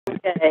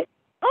Okay.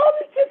 Oh,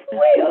 just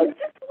well.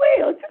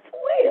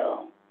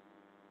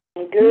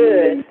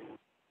 Good.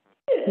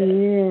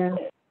 Yeah.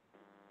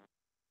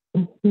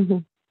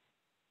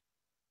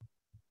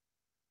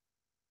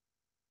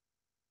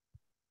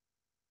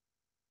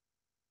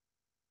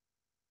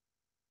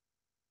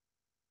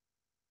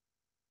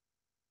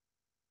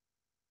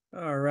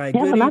 All right.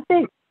 Yeah, Good and I evening.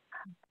 think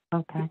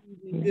okay.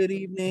 Good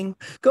evening.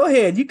 Go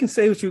ahead. You can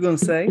say what you're going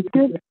to say.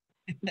 Good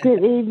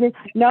evening.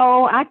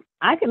 No,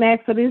 I can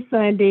ask for this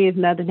Sunday if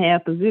nothing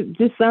happens.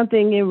 Just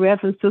something in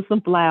reference to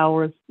some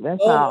flowers.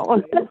 That's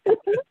all.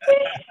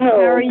 How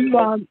are you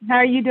all? How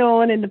are you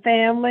doing in the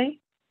family?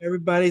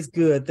 Everybody's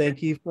good.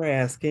 Thank you for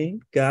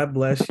asking. God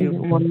bless you.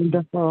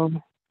 Wonderful.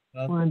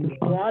 Welcome.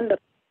 Wonderful.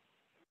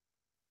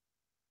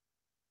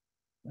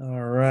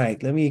 All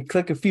right. Let me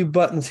click a few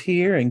buttons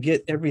here and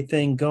get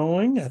everything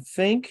going. I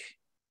think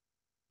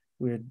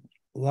we're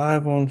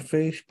live on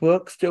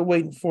Facebook. Still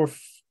waiting for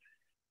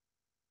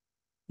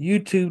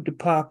YouTube to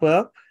pop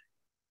up.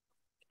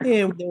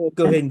 And then we'll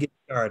go ahead and get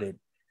started.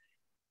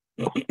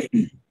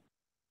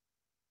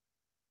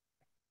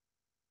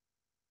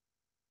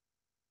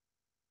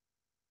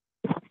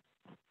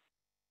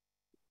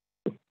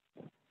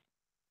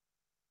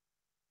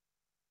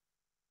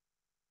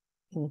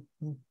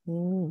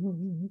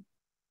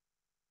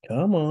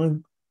 Come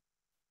on.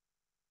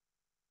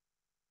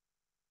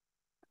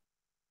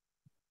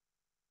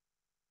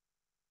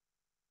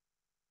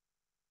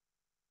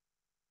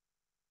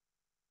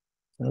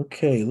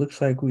 Okay,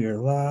 looks like we are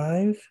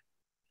live.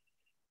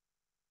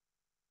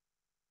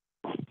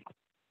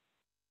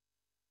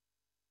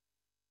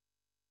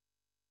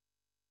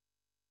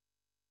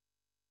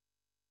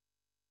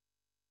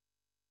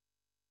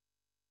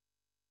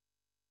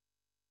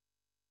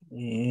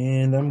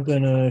 And I'm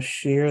going to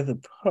share the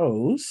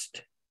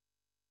post.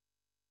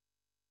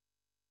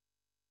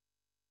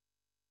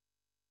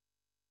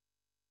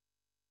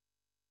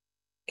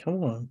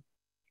 Come on.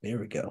 There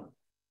we go.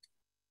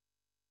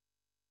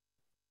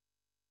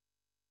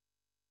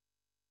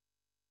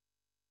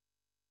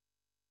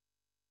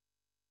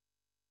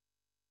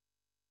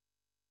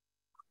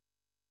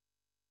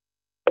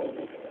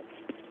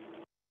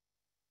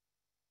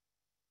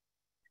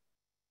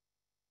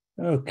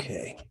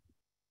 Okay.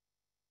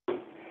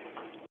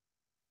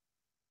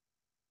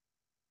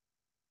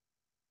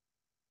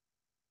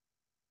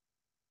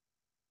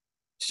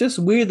 It's just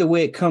weird the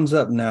way it comes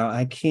up now.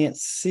 I can't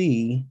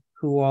see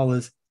who all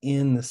is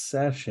in the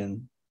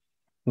session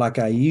like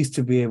I used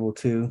to be able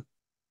to.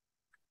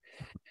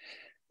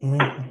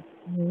 If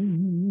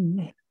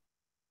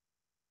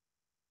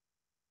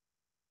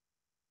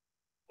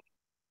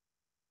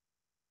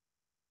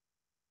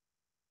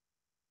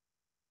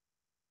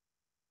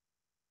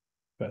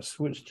I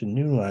switch to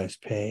New Lives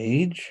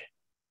page.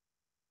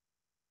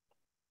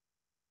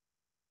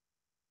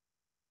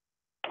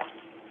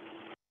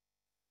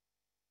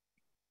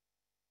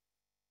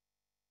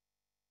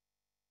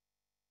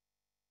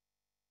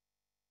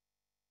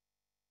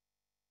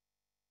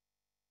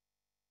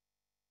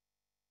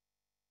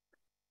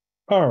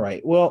 All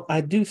right. Well, I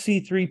do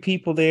see 3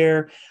 people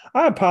there.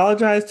 I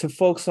apologize to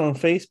folks on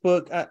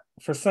Facebook.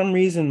 For some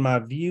reason, my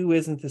view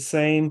isn't the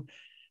same.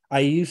 I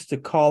used to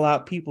call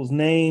out people's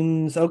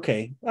names.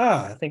 Okay.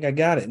 I think I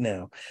got it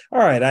now. All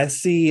right. I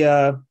see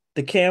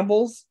the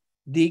Campbells,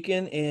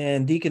 Deacon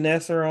and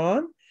Deaconess are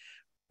on.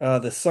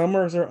 The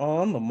Summers are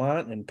on,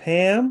 Lamont and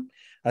Pam.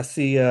 I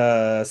see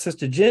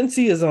Sister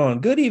Jency is on.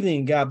 Good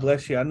evening. God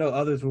bless you. I know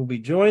others will be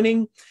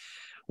joining.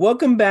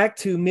 Welcome back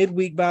to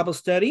Midweek Bible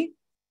Study.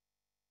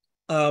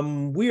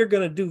 We are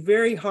going to do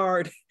very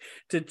hard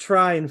to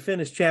try and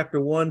finish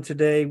chapter 1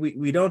 today.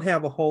 We don't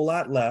have a whole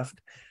lot left,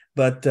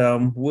 but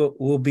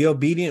we'll be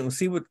obedient and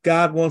see what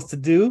God wants to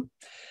do.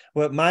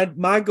 But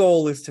my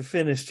goal is to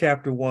finish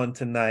chapter 1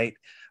 tonight.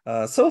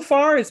 So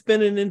far, it's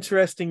been an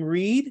interesting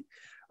read.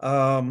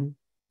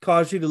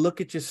 Cause you to look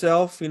at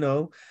yourself,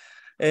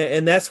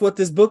 and that's what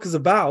this book is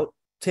about,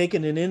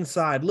 taking an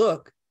inside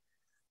look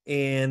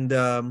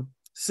and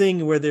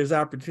seeing where there's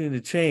opportunity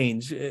to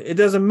change. It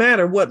doesn't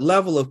matter what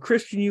level of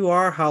Christian you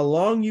are, how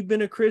long you've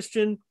been a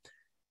Christian,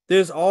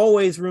 there's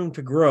always room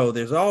to grow.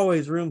 There's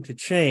always room to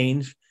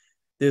change.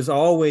 There's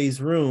always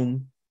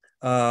room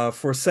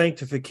for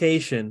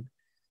sanctification.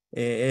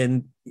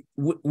 And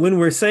when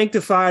we're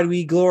sanctified,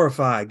 we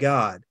glorify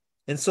God.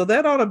 And so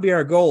that ought to be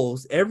our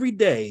goals every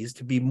day, is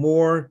to be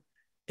more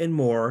and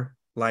more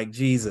like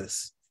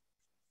Jesus.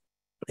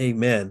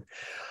 Amen.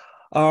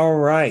 All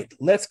right,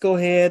 let's go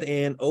ahead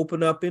and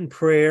open up in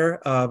prayer.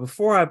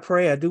 Before I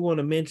pray, I do want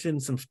to mention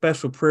some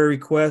special prayer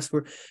requests.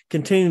 We're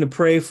continuing to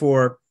pray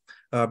for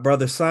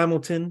Brother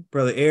Simulton,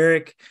 Brother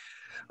Eric.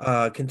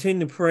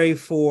 Continue to pray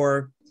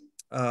for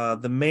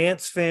the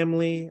Mance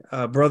family,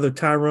 Brother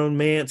Tyrone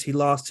Mance. He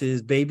lost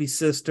his baby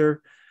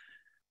sister.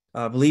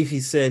 I believe he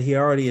said he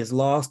already has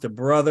lost a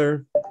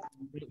brother.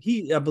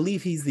 I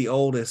believe he's the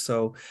oldest,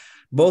 so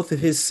both of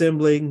his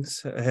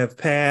siblings have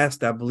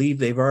passed. I believe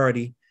they've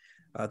already,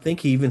 I think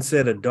he even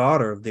said a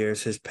daughter of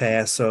theirs has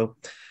passed. So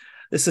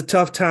it's a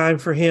tough time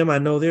for him. I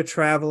know they're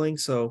traveling,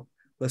 so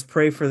let's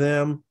pray for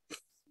them.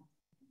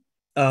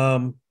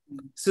 Um,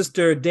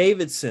 Sister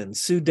Davidson,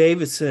 Sue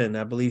Davidson,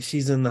 I believe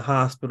she's in the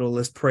hospital.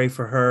 Let's pray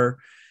for her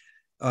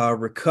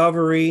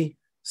recovery,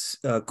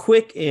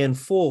 quick and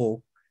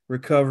full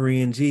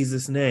recovery in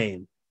Jesus'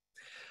 name.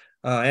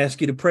 I ask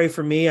you to pray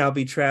for me. I'll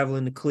be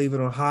traveling to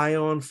Cleveland,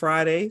 Ohio on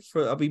Friday.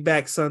 I'll be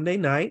back Sunday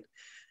night.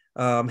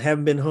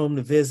 Haven't been home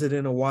to visit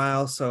in a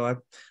while, so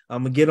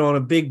I'm gonna get on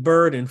a big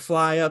bird and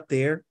fly up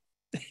there.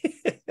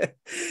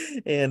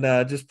 And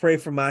just pray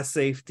for my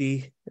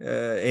safety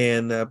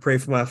and pray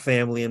for my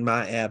family in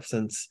my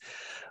absence.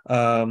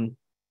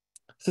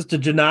 Sister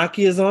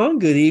Janaki is on.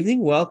 Good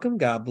evening. Welcome.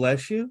 God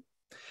bless you.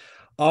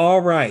 All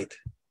right.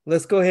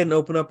 Let's go ahead and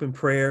open up in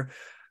prayer.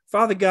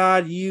 Father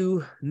God,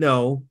 you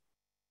know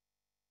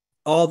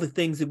all the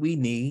things that we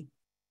need.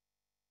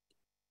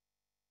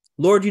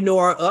 Lord, you know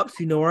our ups,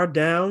 you know our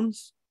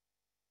downs,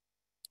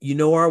 you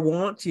know our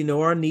wants, you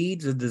know our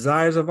needs, the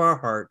desires of our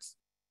hearts.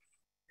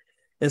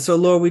 And so,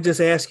 Lord, we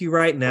just ask you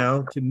right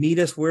now to meet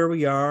us where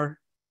we are.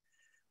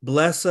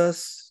 Bless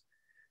us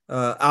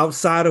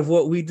outside of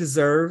what we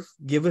deserve.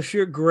 Give us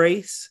your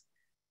grace.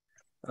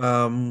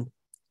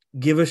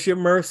 Give us your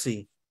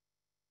mercy.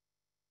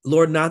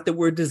 Lord, not that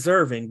we're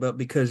deserving, but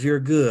because you're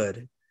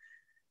good.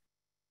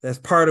 That's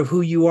part of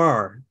who you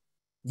are.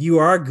 You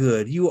are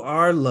good. You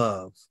are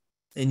love.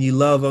 And you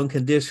love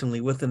unconditionally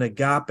with an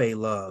agape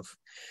love.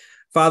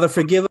 Father,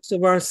 forgive us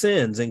of our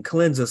sins and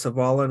cleanse us of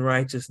all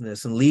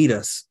unrighteousness and lead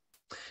us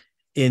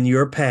in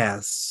your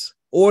paths.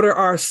 Order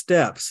our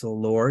steps, O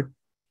Lord.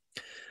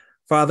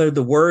 Father,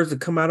 the words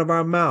that come out of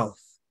our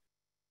mouth,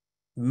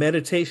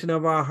 meditation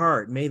of our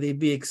heart, may they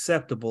be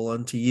acceptable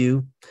unto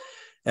you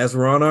as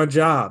we're on our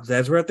jobs,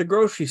 as we're at the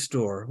grocery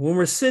store, when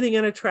we're sitting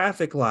at a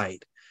traffic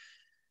light,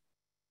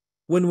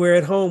 when we're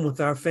at home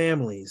with our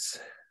families.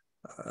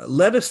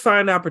 Let us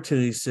find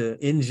opportunities to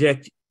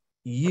inject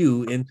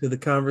you into the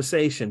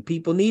conversation.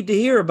 People need to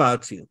hear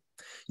about you.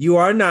 You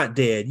are not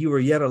dead. You are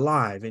yet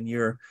alive, and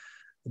you're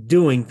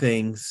doing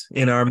things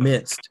in our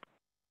midst.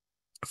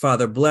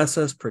 Father, bless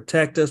us,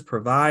 protect us,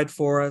 provide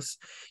for us.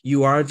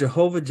 You are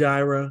Jehovah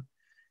Jireh.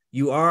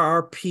 You are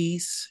our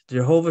peace,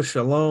 Jehovah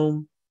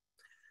Shalom.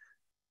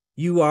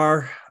 You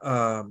are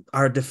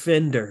our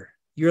defender.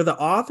 You're the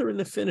author and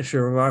the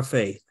finisher of our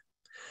faith.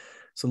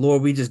 So,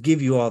 Lord, we just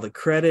give you all the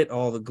credit,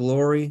 all the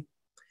glory.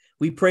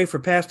 We pray for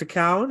Pastor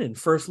Cowan and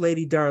First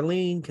Lady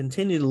Darlene.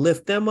 Continue to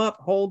lift them up,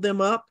 hold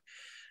them up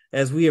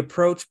as we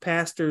approach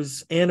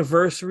Pastor's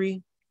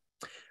anniversary.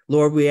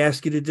 Lord, we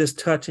ask you to just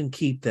touch and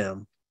keep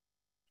them.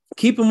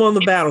 Keep them on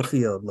the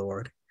battlefield,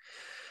 Lord.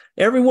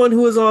 Everyone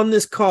who is on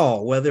this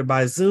call, whether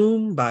by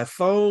Zoom, by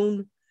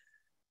phone,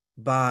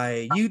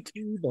 by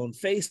YouTube, on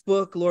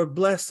Facebook, Lord,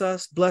 bless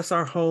us, bless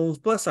our homes,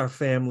 bless our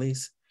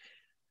families.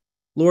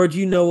 Lord,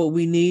 you know what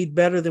we need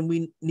better than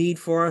we need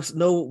for us,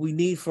 know what we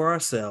need for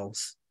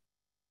ourselves.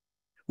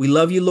 We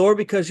love you, Lord,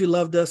 because you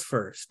loved us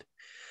first.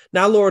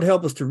 Now, Lord,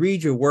 help us to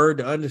read your word,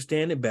 to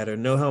understand it better,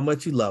 know how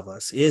much you love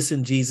us. It's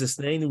in Jesus'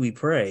 name that we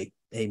pray.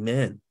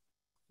 Amen.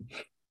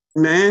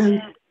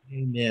 Amen.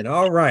 Amen.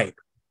 All right.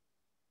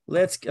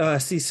 Let's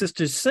see.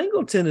 Sister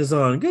Singleton is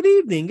on. Good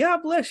evening.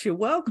 God bless you.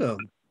 Welcome.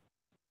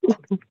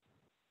 All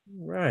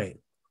right.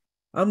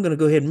 I'm going to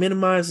go ahead and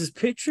minimize this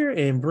picture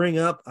and bring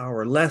up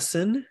our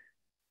lesson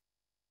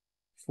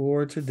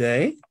for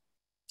today.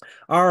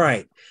 All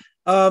right.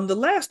 The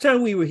last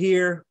time we were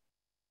here,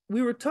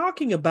 we were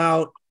talking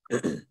about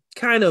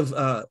kind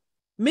of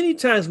many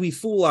times we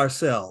fool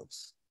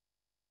ourselves.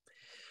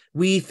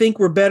 We think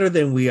we're better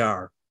than we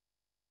are.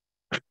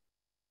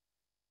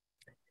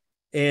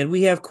 And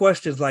we have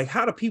questions like,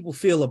 how do people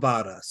feel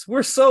about us?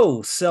 We're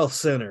so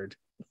self-centered.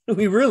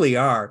 We really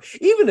are.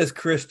 Even as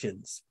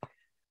Christians,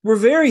 we're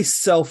very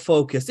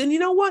self-focused. And you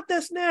know what?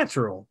 That's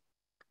natural.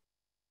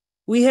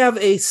 We have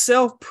a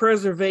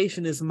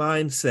self-preservationist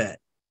mindset.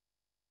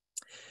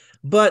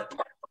 But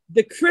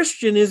the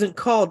Christian isn't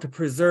called to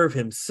preserve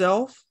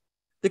himself.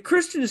 The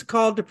Christian is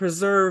called to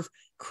preserve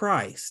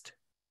Christ,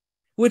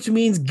 which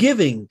means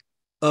giving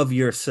of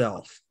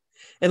yourself.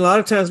 And a lot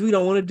of times we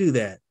don't want to do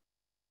that.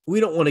 We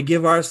don't want to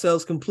give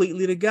ourselves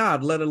completely to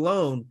God, let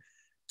alone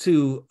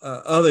to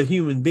other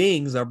human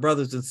beings, our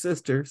brothers and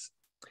sisters.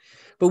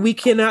 But we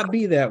cannot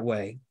be that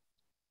way.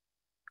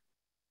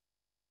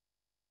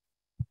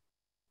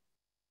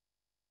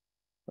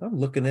 I'm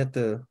looking at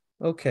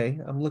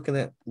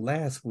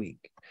last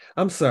week.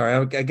 I'm sorry,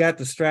 I got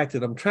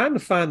distracted. I'm trying to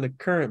find the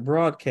current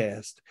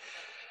broadcast.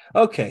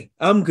 Okay,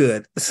 I'm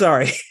good.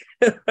 Sorry.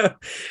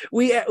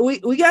 We got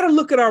to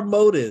look at our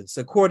motives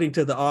according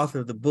to the author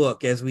of the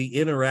book as we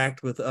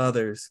interact with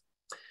others.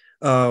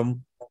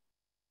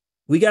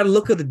 We got to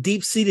look at the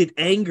deep-seated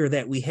anger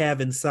that we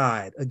have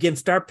inside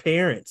against our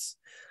parents,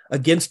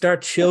 against our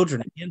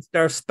children, against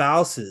our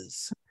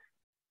spouses.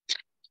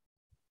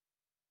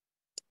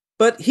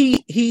 But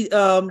the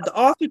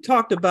author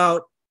talked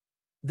about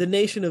the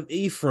nation of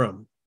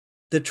Ephraim,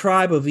 the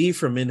tribe of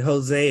Ephraim in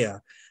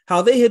Hosea,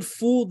 how they had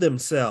fooled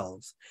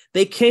themselves.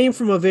 They came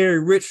from a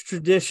very rich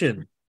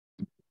tradition.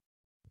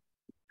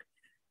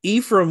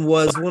 Ephraim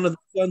was one of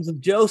the sons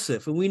of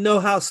Joseph, and we know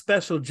how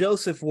special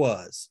Joseph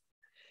was.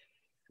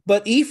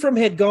 But Ephraim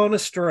had gone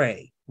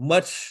astray,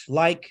 much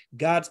like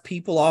God's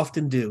people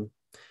often do.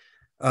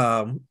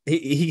 In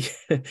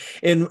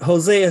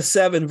Hosea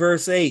 7,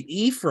 verse 8,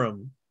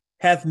 Ephraim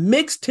hath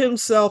mixed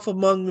himself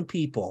among the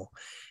people.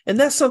 And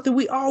that's something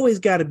we always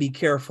got to be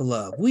careful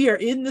of. We are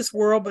in this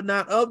world, but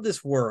not of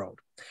this world.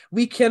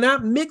 We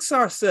cannot mix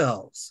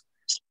ourselves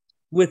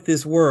with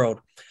this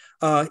world.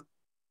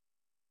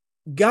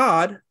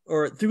 God,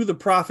 or through the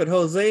prophet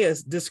Hosea,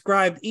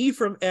 described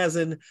Ephraim as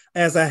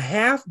a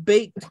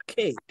half-baked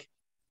cake.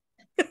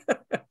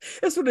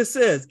 That's what it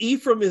says.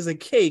 Ephraim is a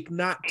cake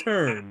not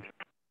turned.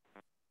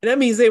 And that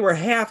means they were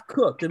half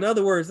cooked. In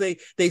other words,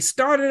 they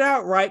started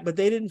out right, but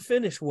they didn't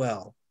finish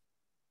well.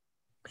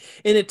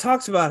 And it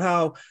talks about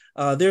how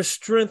their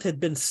strength had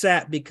been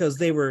sapped because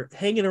they were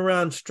hanging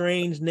around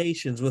strange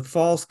nations with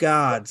false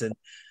gods.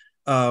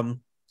 And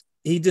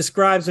he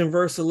describes in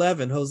verse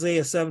 11,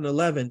 Hosea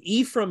 7:11,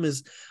 Ephraim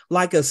is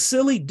like a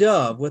silly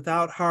dove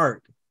without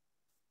heart,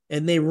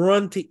 and they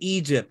run to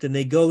Egypt and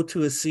they go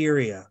to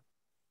Assyria.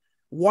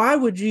 Why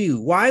do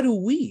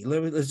we,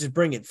 let's just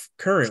bring it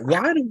current.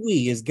 Why do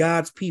we as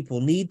God's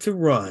people need to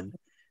run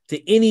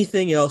to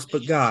anything else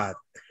but God?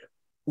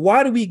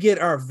 Why do we get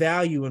our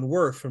value and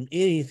worth from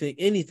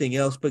anything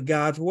else but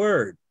God's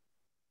word?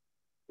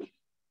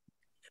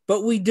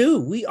 But we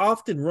do. We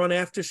often run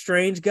after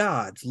strange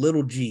gods,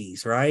 little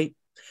g's, right?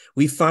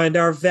 We find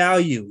our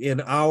value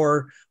in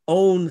our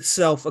own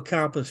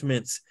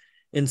self-accomplishments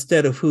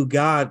instead of what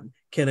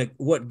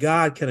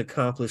God can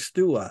accomplish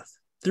through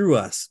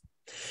us.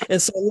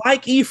 And so,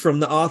 like Ephraim,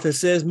 the author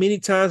says, many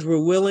times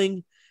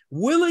we're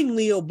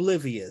willingly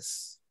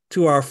oblivious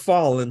to our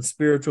fallen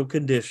spiritual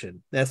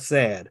condition. That's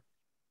sad.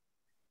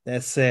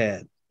 That's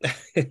sad.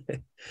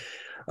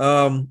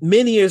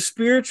 Many are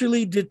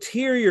spiritually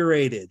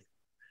deteriorated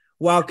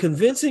while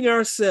convincing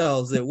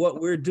ourselves that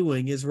what we're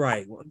doing is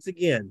right. Once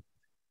again,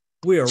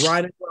 we are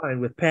right in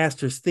line with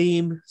Pastor's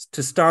theme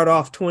to start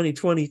off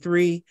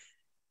 2023,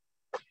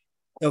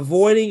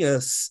 avoiding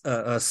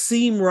a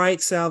seem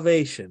right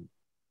salvation.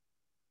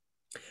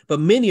 But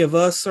many of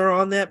us are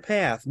on that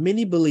path.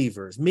 Many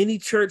believers, many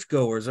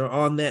churchgoers are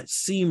on that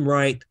seem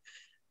right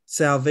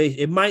salvation.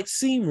 It might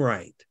seem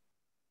right,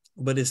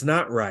 but it's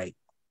not right.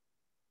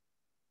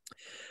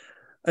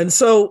 And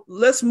so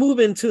let's move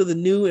into the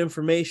new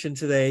information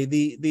today.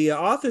 The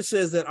author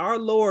says that our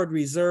Lord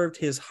reserved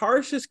his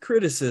harshest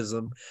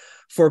criticism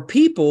for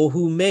people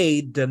who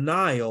made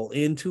denial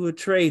into a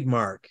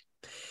trademark.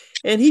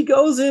 And he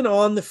goes in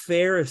on the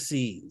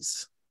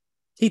Pharisees.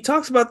 He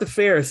talks about the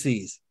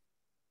Pharisees.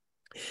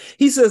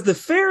 He says the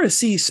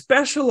Pharisees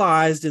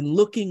specialized in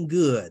looking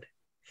good.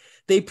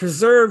 They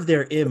preserved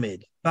their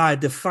image by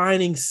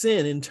defining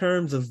sin in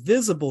terms of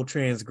visible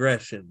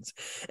transgressions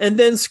and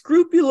then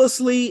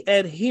scrupulously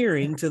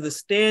adhering to the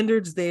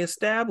standards they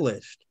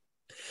established.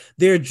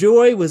 Their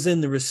joy was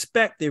in the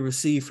respect they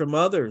received from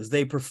others.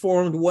 They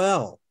performed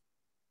well.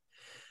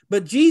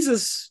 But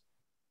Jesus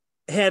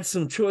had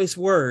some choice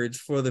words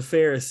for the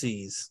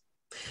Pharisees.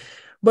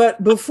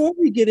 But before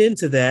we get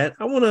into that,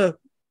 I want to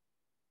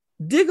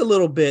dig a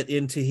little bit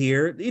into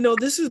here.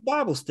 This is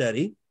Bible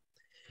study,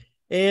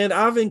 and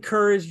I've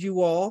encouraged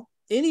you all,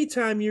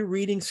 anytime you're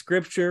reading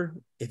scripture,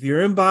 if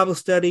you're in Bible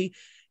study,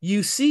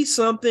 you see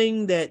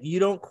something that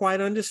you don't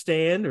quite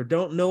understand or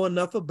don't know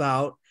enough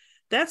about,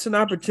 that's an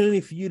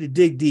opportunity for you to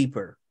dig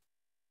deeper.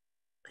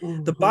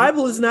 Mm-hmm. The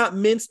Bible is not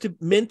meant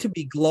to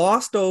be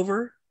glossed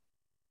over.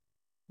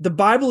 The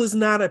Bible is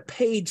not a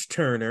page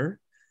turner.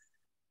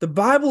 The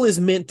Bible is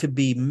meant to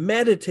be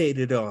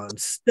meditated on,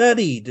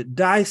 studied,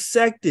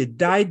 dissected,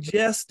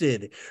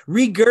 digested,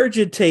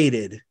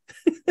 regurgitated.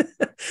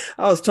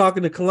 I was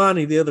talking to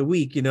Kalani the other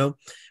week,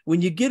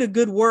 when you get a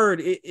good word,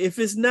 if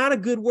it's not a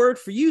good word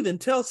for you, then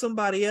tell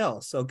somebody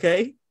else,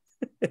 okay?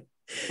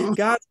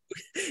 The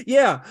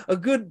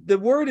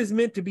word is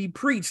meant to be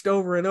preached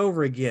over and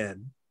over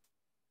again.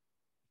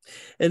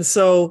 And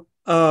so,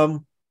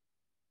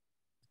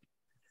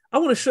 I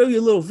want to show you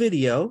a little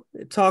video.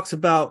 It talks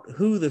about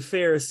who the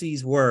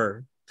Pharisees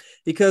were,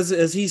 because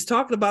as he's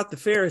talking about the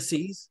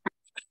Pharisees,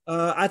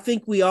 I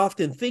think we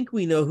often think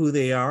we know who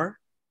they are.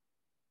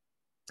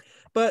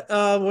 But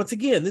once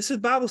again, this is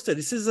Bible study.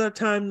 This is our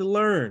time to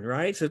learn,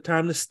 right? It's our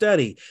time to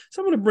study.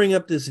 So I'm going to bring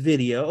up this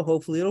video.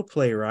 Hopefully it'll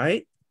play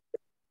right.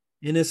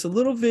 And it's a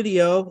little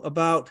video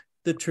about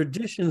the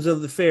traditions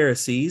of the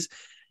Pharisees.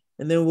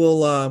 And then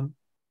we'll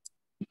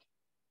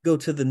go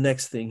to the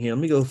next thing here.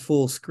 Let me go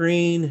full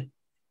screen.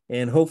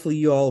 And hopefully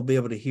you all will be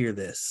able to hear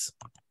this.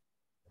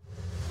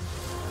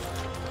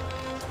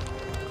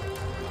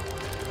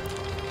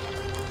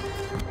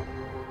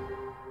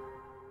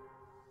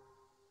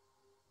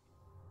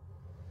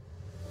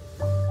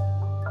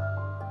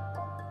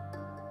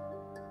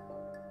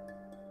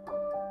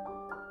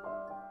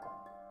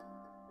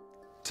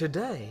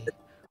 Today,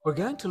 we're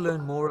going to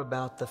learn more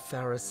about the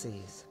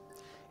Pharisees.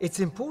 It's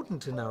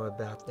important to know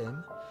about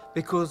them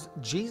because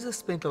Jesus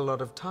spent a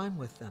lot of time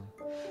with them,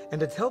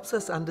 and it helps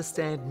us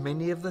understand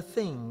many of the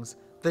things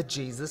that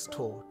Jesus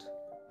taught.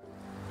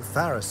 The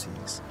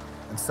Pharisees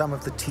and some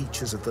of the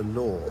teachers of the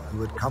law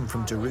who had come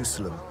from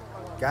Jerusalem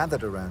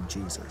gathered around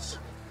Jesus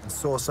and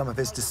saw some of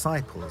his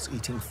disciples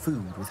eating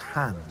food with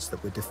hands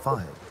that were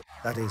defiled,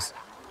 that is,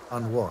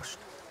 unwashed.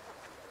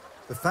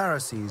 The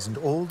Pharisees and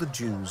all the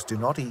Jews do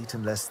not eat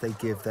unless they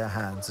give their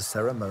hands a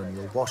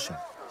ceremonial washing,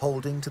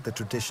 holding to the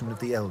tradition of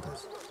the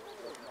elders.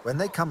 When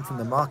they come from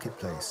the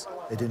marketplace,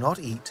 they do not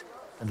eat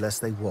unless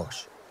they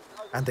wash,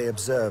 and they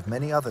observe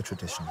many other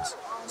traditions,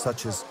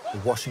 such as the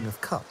washing of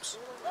cups,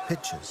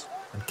 pitchers,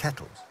 and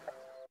kettles.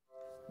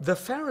 The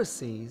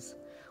Pharisees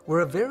were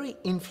a very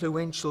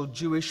influential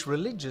Jewish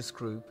religious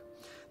group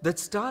that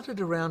started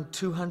around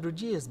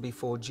 200 years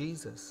before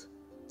Jesus.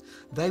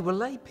 They were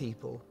lay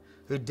people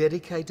who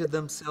dedicated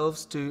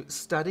themselves to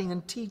studying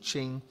and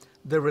teaching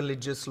the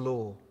religious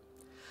law.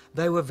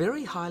 They were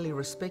very highly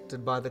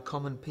respected by the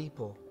common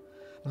people,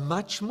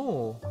 much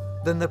more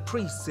than the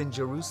priests in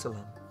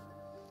Jerusalem.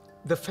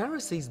 The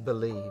Pharisees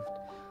believed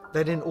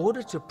that in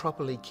order to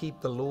properly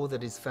keep the law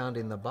that is found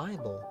in the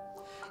Bible,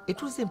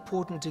 it was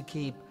important to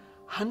keep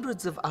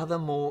hundreds of other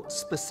more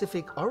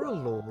specific oral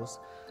laws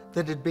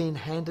that had been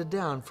handed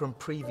down from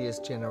previous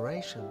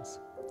generations.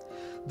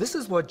 This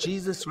is what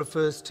Jesus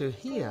refers to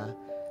here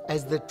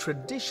as the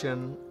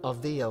tradition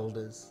of the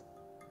elders.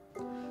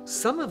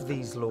 Some of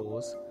these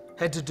laws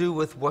had to do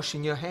with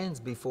washing your hands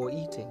before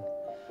eating,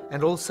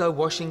 and also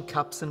washing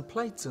cups and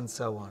plates and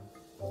so on.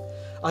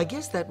 I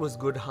guess that was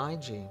good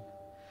hygiene,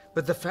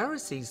 but the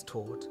Pharisees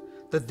taught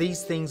that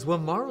these things were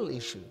moral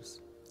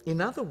issues. In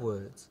other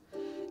words,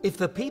 if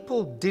the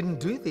people didn't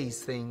do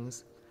these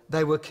things,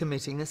 they were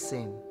committing a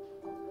sin.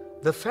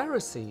 The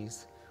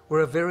Pharisees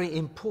were a very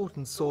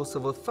important source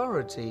of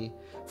authority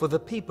for the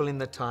people in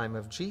the time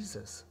of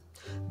Jesus.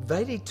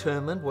 They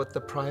determined what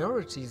the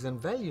priorities and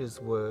values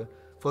were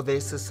for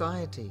their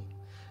society,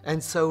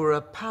 and so were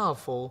a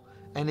powerful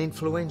and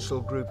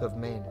influential group of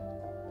men.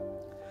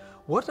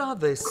 What are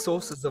the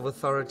sources of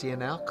authority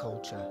in our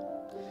culture?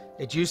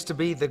 It used to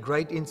be the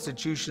great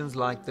institutions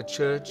like the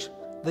church,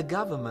 the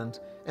government,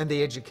 and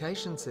the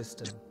education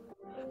system.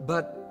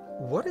 But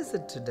what is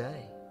it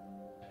today?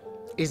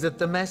 Is it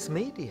the mass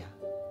media?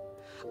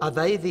 Are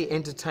they the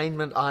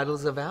entertainment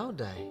idols of our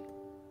day?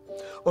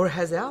 Or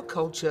has our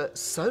culture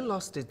so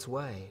lost its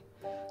way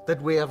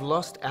that we have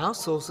lost our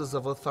sources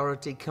of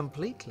authority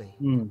completely,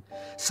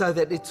 so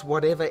that it's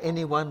whatever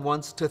anyone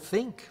wants to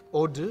think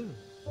or do?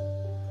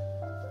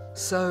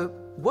 So,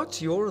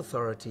 what's your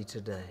authority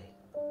today?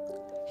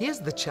 Here's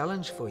the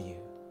challenge for you.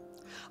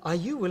 Are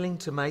you willing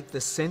to make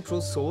the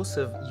central source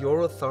of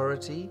your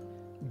authority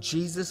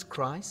Jesus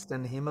Christ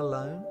and Him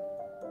alone?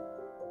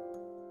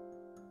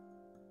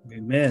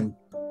 Amen.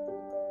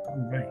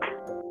 All right.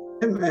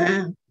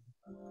 Amen.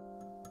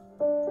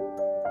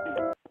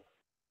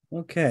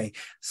 Okay.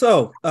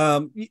 So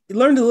you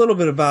learned a little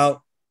bit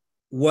about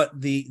what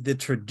the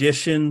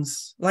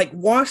traditions, like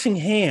washing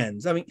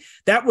hands. I mean,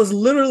 that was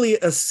literally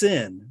a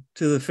sin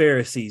to the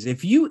Pharisees.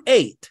 If you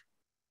ate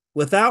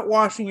without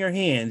washing your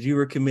hands, you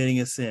were committing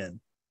a sin.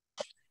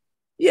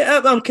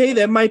 Yeah, okay,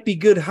 that might be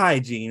good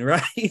hygiene,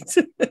 right?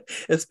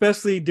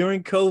 Especially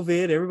during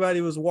COVID, everybody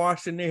was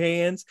washing their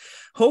hands.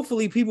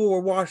 Hopefully people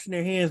were washing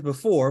their hands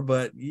before,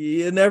 but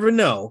you never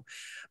know.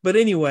 But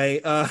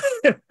anyway,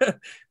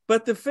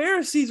 but the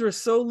Pharisees were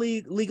so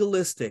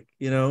legalistic,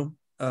 you know.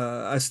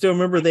 I still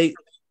remember they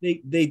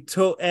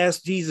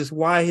asked Jesus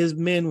why his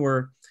men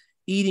were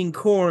eating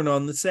corn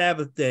on the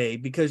Sabbath day,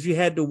 because you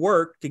had to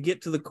work to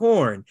get to the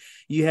corn.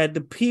 You had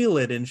to peel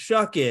it and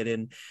shuck it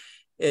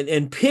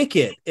and pick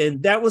it,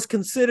 and that was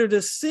considered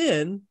a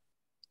sin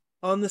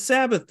on the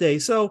Sabbath day.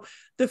 So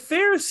the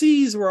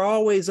Pharisees were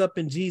always up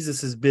in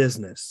Jesus's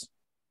business,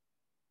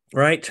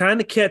 right? Trying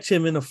to catch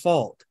him in a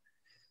fault.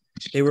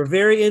 They were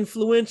very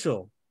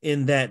influential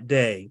in that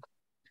day.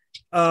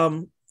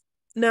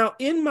 Now,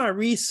 in my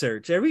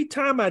research, every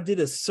time I did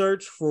a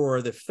search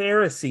for the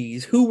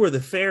Pharisees, who were the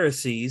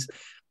Pharisees,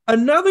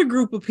 another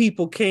group of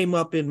people came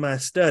up in my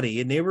study,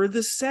 and they were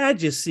the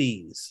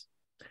Sadducees.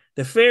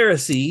 The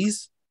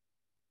Pharisees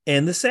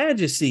and the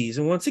Sadducees.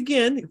 And once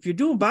again, if you're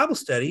doing Bible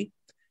study,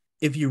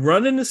 if you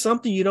run into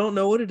something you don't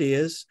know what it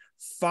is,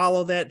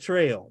 follow that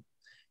trail.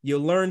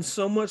 You'll learn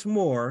so much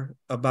more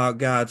about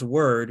God's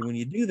word when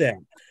you do that.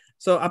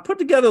 So I put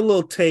together a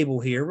little table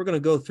here. We're going to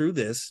go through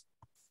this.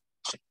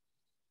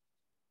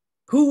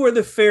 Who were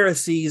the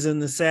Pharisees and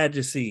the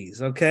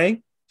Sadducees?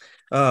 Okay.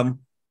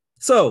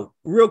 So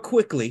real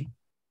quickly,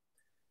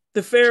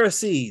 the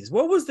Pharisees,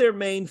 what was their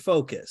main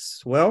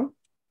focus? Well,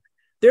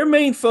 their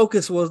main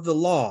focus was the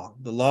law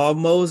of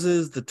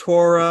Moses, the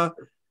Torah,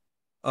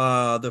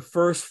 the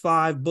first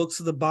 5 books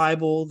of the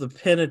Bible, the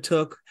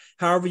Pentateuch,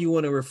 however you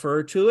want to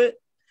refer to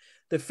it.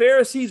 The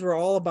Pharisees were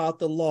all about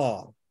the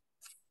law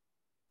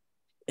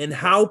and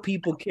how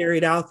people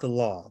carried out the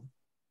law.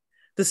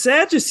 The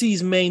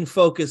Sadducees' main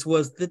focus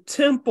was the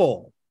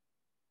temple.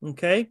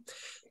 Okay.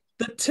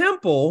 The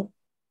temple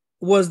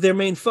was their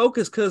main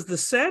focus because the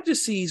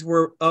Sadducees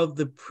were of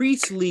the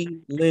priestly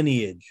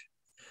lineage.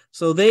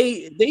 So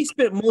they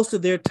spent most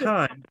of their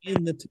time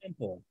in the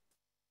temple.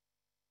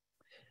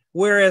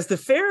 Whereas the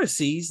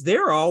Pharisees,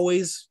 they're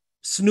always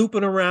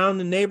snooping around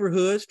the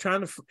neighborhoods,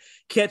 trying to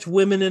catch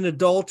women in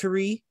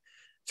adultery,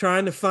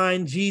 trying to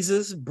find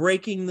Jesus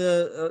breaking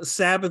the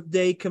Sabbath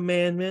day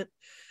commandment.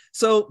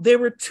 So there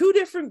were two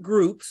different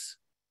groups,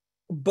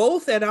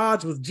 both at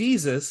odds with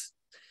Jesus,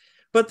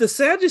 but the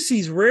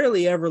Sadducees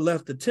rarely ever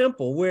left the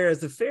temple, whereas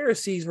the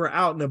Pharisees were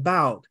out and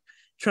about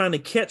trying to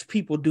catch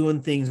people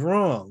doing things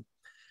wrong.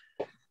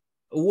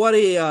 What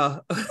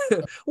a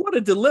what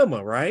a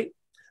dilemma, right?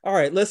 All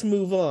right, let's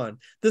move on.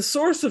 The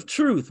source of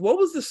truth. What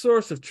was the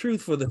source of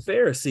truth for the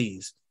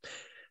Pharisees?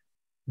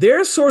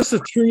 Their source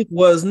of truth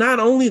was not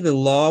only the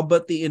law,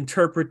 but the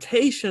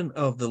interpretation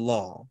of the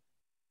law.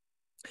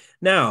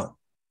 Now,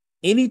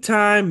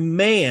 anytime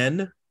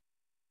man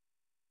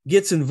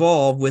gets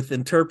involved with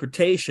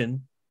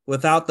interpretation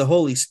without the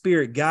Holy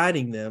Spirit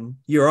guiding them,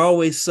 you're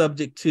always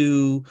subject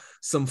to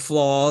some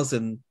flaws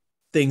and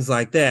things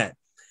like that.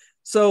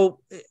 So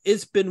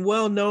it's been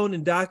well known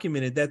and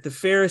documented that the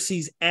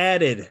Pharisees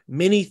added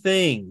many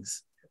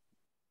things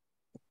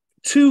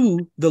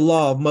to the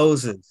law of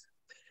Moses.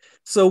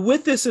 So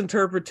with this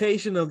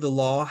interpretation of the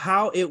law,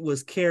 how it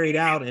was carried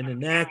out and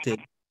enacted,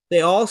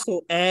 they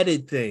also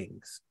added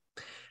things.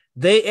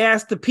 They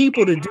asked the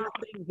people to do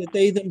things that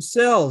they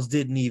themselves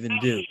didn't even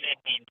do.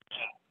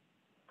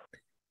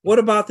 What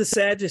about the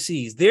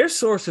Sadducees? Their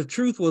source of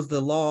truth was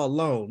the law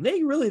alone.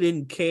 They really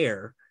didn't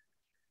care.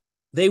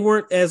 They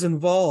weren't as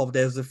involved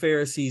as the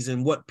Pharisees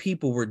in what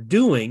people were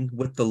doing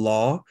with the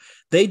law.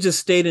 They just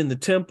stayed in the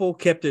temple,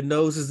 kept their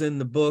noses in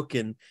the book,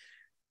 and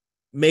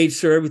made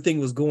sure everything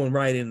was going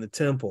right in the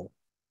temple.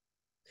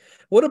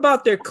 What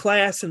about their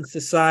class in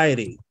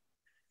society?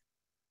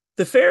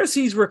 The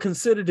Pharisees were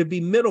considered to be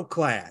middle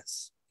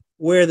class,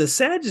 where the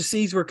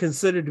Sadducees were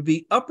considered to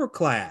be upper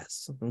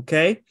class,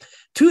 okay?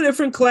 Two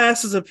different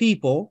classes of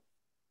people,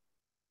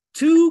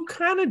 two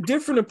kind of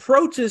different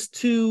approaches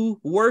to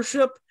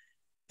worship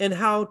and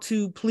how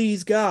to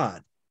please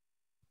God.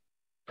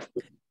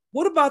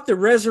 What about the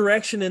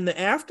resurrection and the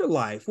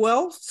afterlife?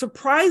 Well,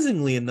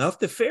 surprisingly enough,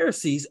 the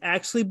Pharisees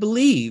actually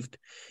believed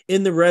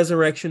in the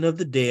resurrection of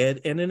the dead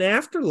and an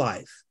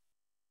afterlife.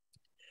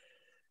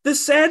 The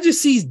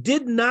Sadducees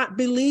did not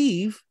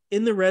believe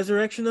in the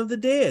resurrection of the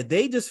dead.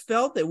 They just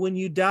felt that when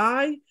you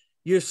die,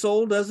 your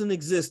soul doesn't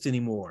exist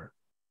anymore.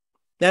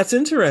 That's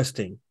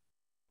interesting.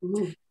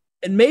 Mm-hmm.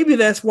 And maybe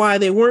that's why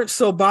they weren't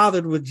so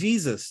bothered with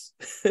Jesus.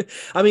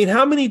 I mean,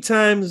 how many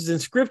times in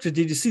scripture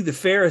did you see the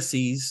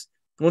Pharisees,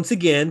 once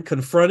again,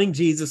 confronting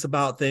Jesus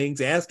about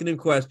things, asking him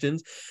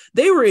questions?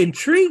 They were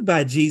intrigued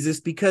by Jesus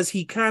because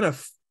he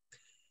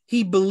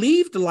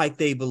believed like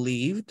they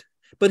believed,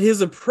 but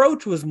his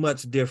approach was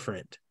much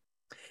different.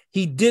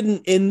 He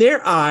didn't, in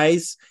their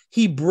eyes,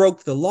 he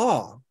broke the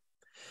law.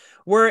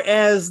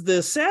 Whereas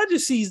the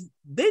Sadducees,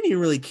 they didn't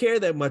really care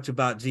that much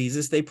about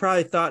Jesus. They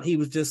probably thought he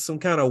was just some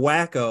kind of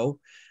wacko,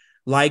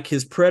 like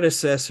his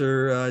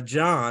predecessor,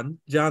 John,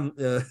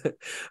 the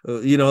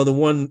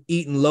one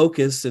eating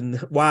locusts and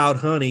wild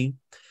honey.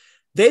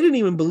 They didn't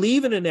even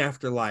believe in an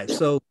afterlife.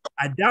 So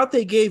I doubt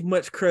they gave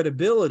much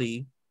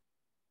credibility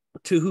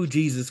to who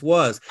Jesus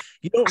was.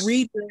 You don't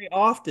read very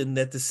often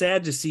that the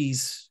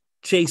Sadducees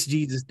chased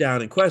Jesus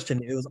down and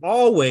questioned. It was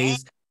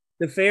always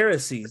the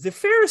Pharisees. The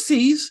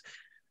Pharisees,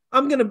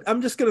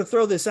 I'm just gonna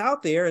throw this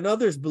out there, and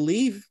others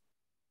believe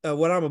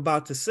what I'm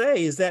about to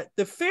say, is that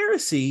the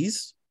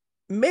Pharisees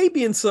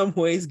maybe in some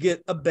ways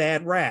get a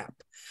bad rap.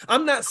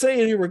 I'm not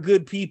saying they were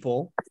good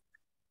people,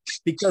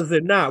 because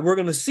they're not. We're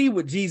going to see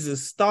what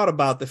Jesus thought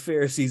about the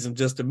Pharisees in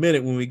just a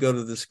minute when we go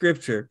to the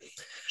scripture.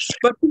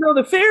 But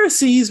the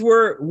Pharisees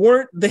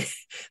weren't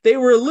they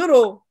were a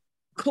little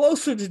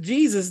closer to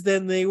Jesus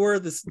than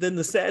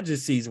the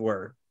Sadducees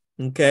were.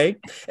 Okay,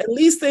 at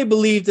least they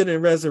believed in a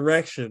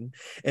resurrection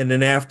and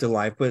an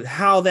afterlife, but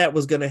how that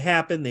was going to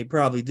happen, they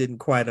probably didn't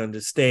quite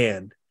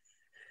understand.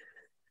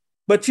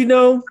 But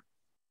Nicodemus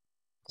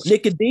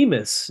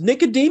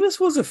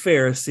was a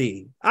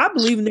Pharisee. I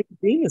believe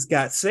Nicodemus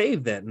got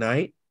saved that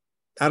night.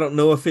 I don't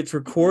know if it's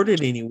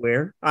recorded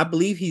anywhere. I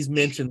believe he's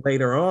mentioned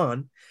later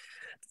on.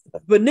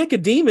 But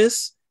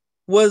Nicodemus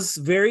was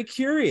very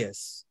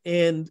curious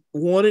and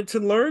wanted to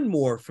learn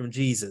more from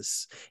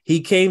Jesus.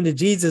 He came to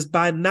Jesus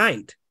by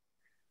night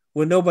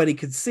when nobody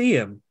could see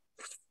him.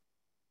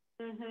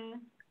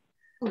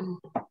 Mm-hmm.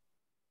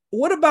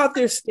 What about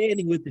their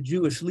standing with the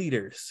Jewish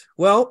leaders?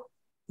 Well,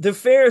 the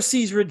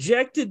Pharisees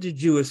rejected the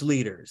Jewish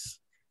leaders.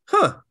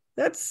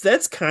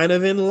 That's kind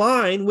of in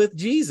line with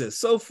Jesus.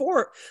 So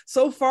far,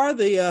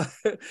 the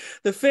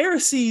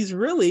Pharisees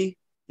really,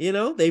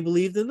 they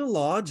believed in the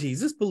law.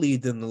 Jesus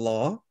believed in the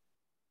law.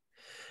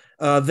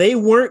 They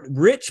weren't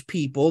rich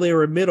people. They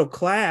were middle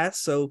class.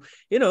 So,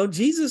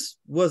 Jesus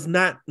was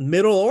not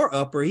middle or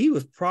upper. He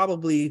was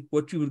probably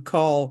what you would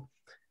call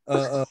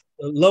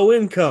low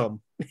income.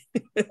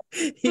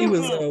 He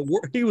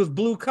was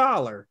blue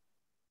collar.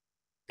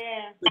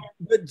 Yeah.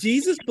 But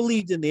Jesus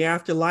believed in the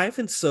afterlife,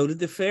 and so did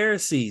the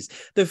Pharisees.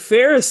 The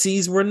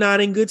Pharisees were not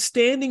in good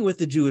standing with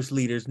the Jewish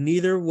leaders.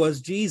 Neither was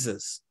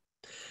Jesus.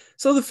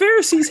 So the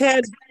Pharisees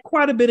had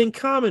quite a bit in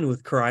common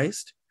with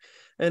Christ.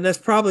 And that's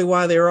probably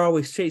why they were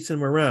always chasing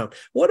him around.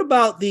 What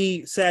about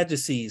the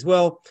Sadducees?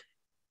 Well,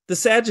 the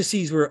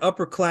Sadducees were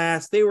upper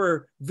class. They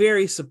were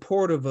very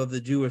supportive of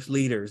the Jewish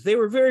leaders. They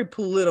were very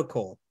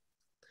political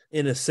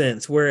in a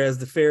sense, whereas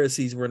the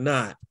Pharisees were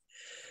not.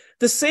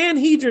 The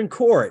Sanhedrin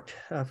court,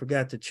 I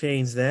forgot to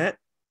change that.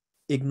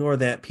 Ignore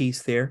that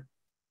piece there.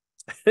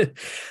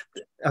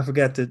 I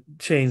forgot to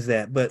change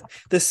that. But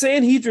the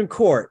Sanhedrin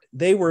court,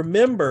 they were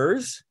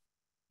members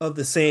of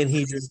the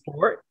Sanhedrin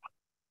court.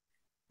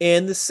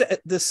 And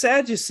the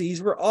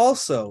Sadducees were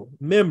also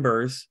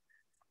members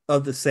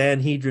of the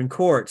Sanhedrin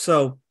court.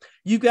 So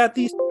you got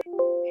these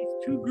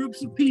two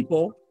groups of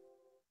people,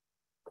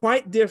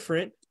 quite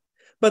different,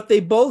 but they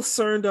both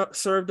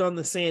served on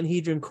the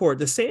Sanhedrin court.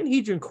 The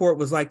Sanhedrin court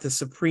was like the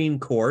Supreme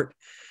Court.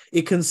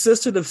 It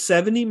consisted of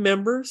 70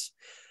 members.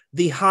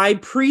 The high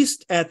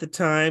priest at the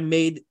time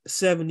made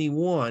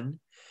 71.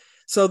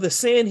 So the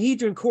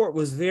Sanhedrin court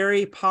was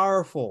very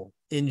powerful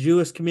in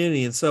Jewish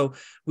community. And so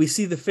we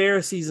see the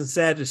Pharisees and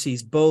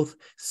Sadducees both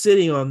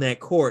sitting on that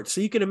court.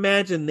 So you can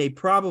imagine they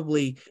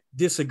probably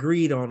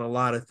disagreed on a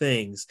lot of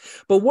things.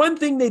 But one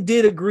thing they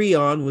did agree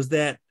on was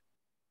that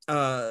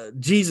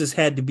Jesus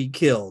had to be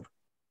killed.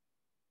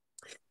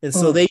 And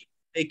so they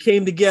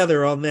came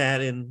together on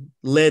that and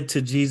led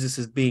to Jesus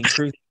being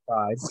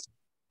crucified.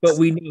 But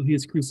we know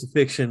his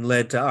crucifixion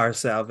led to our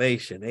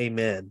salvation.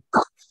 Amen.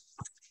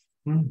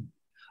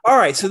 All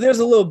right, so there's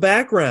a little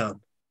background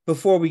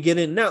before we get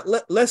in. Now,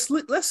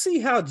 let's see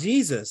how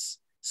Jesus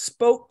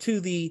spoke to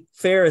the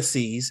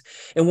Pharisees.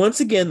 And once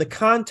again, the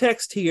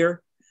context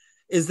here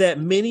is that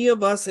many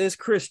of us as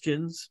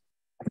Christians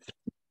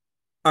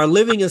are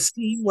living a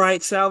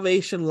seem-right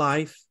salvation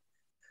life,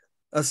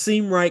 a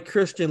seem-right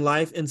Christian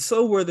life, and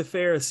so were the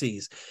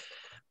Pharisees.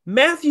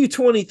 Matthew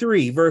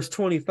 23, verse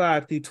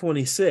 25 through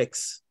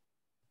 26.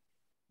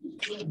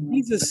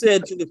 Jesus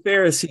said to the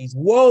Pharisees,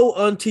 "Woe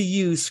unto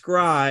you,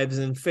 scribes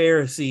and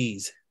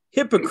Pharisees,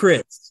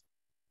 hypocrites,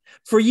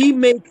 for ye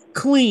make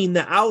clean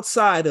the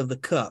outside of the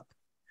cup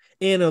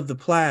and of the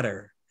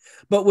platter,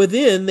 but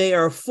within they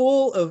are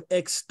full of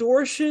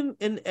extortion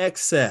and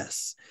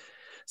excess."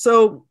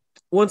 So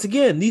once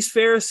again, these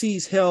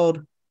Pharisees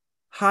held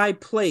high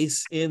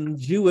place in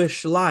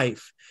Jewish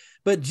life,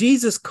 but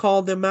Jesus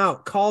called them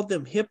out, called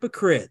them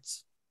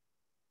hypocrites.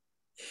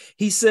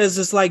 He says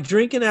it's like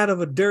drinking out of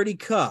a dirty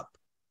cup.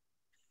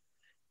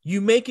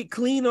 You make it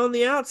clean on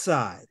the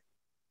outside.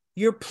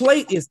 Your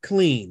plate is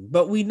clean,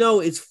 but we know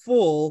it's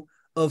full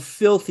of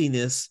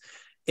filthiness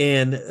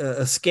and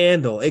a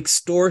scandal,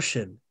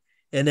 extortion,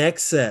 and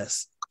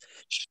excess.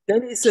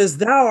 Then he says,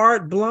 "Thou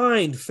art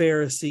blind,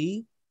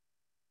 Pharisee.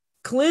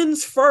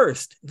 Cleanse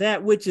first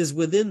that which is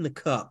within the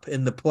cup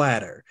and the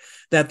platter,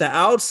 that the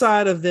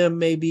outside of them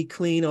may be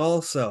clean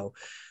also."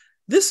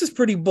 This is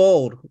pretty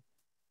bold.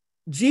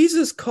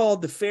 Jesus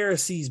called the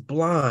Pharisees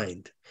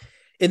blind.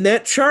 In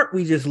that chart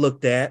we just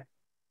looked at,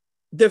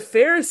 the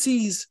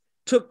Pharisees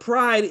took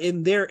pride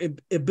in their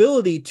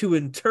ability to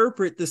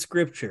interpret the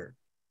scripture.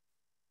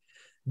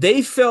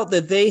 They felt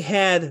that they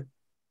had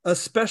a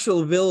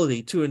special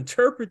ability to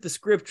interpret the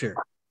scripture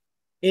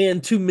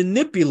and to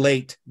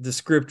manipulate the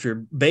scripture,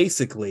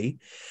 basically.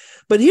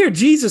 But here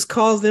Jesus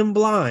calls them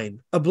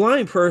blind. A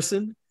blind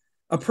person,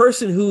 a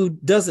person who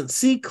doesn't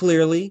see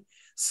clearly,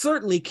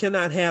 certainly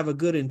cannot have a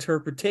good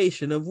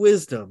interpretation of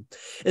wisdom.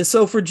 And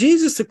so for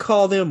Jesus to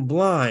call them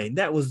blind,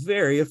 that was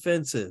very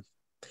offensive.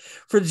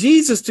 For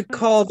Jesus to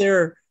call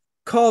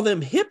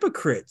them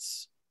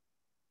hypocrites,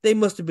 they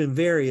must have been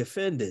very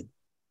offended.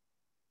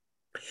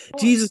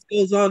 Jesus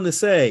goes on to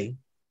say,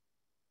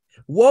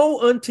 "Woe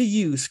unto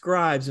you,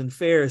 scribes and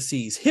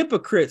Pharisees,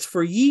 hypocrites,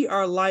 for ye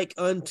are like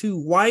unto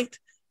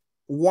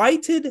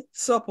whited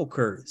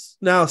sepulchres."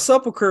 Now,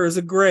 sepulcher is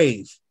a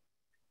grave.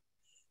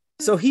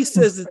 So he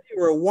says that they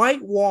were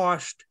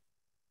whitewashed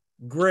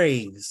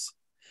graves,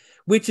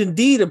 which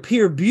indeed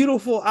appear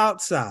beautiful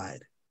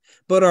outside,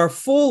 but are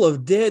full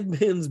of dead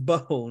men's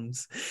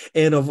bones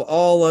and of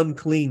all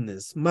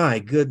uncleanness. My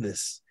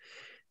goodness.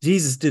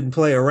 Jesus didn't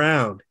play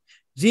around.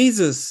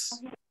 Jesus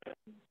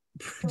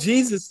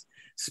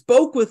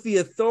spoke with the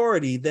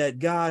authority that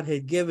God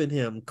had given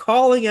him,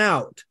 calling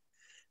out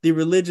the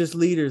religious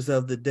leaders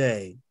of the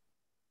day.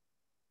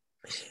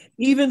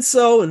 "Even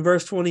so," in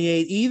verse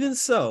 28, "even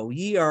so,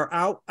 ye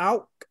are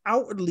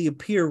outwardly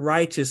appear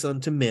righteous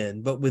unto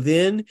men, but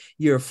within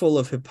ye are full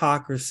of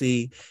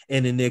hypocrisy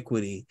and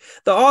iniquity."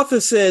 The author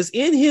says,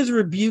 in his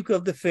rebuke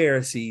of the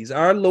Pharisees,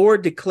 our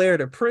Lord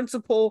declared a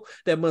principle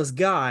that must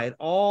guide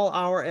all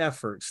our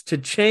efforts to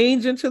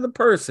change into the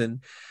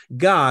person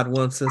God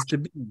wants us to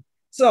be.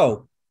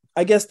 So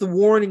I guess the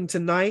warning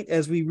tonight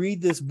as we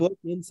read this book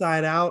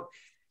inside out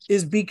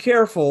is be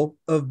careful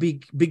of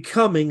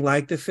becoming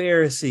like the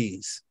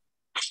Pharisees.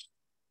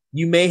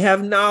 You may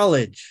have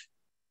knowledge,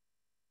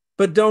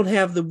 but don't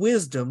have the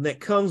wisdom that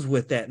comes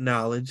with that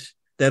knowledge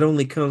that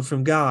only comes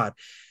from God.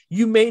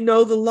 You may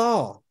know the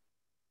law,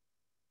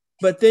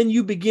 but then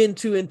you begin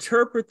to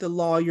interpret the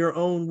law your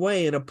own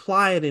way and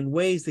apply it in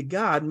ways that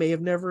God may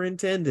have never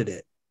intended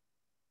it.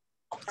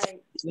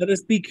 Let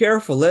us be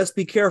careful. Let's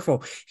be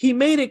careful. He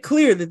made it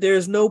clear that there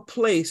is no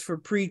place for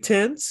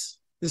pretense.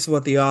 This is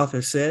what the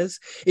author says.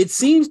 It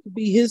seems to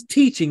be his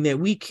teaching that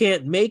we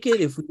can't make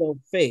it if we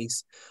don't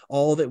face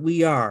all that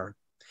we are.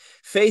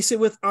 Face it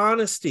with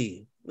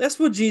honesty. That's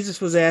what Jesus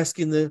was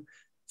asking the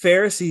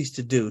Pharisees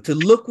to do, to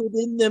look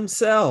within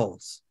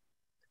themselves.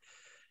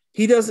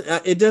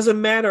 It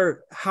doesn't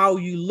matter how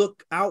you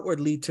look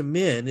outwardly to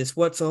men. It's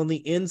what's on the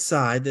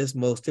inside that's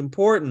most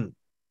important.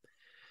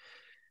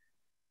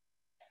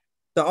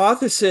 The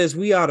author says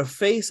we ought to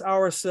face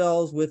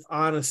ourselves with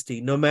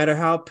honesty, no matter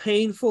how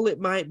painful it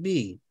might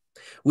be.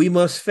 We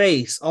must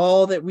face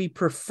all that we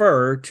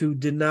prefer to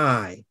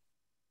deny.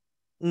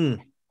 In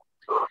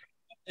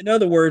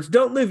other words,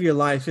 don't live your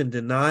life in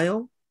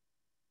denial.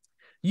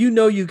 You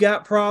know you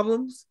got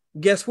problems.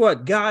 Guess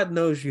what? God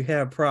knows you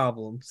have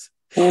problems.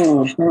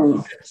 Don't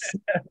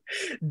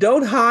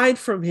hide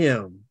from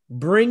him.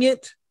 Bring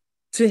it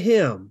to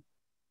him.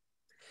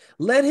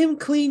 Let him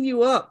clean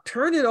you up.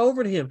 Turn it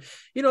over to him.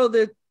 You know,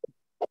 there's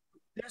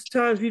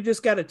times you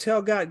just got to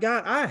tell God,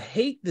 God, I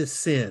hate this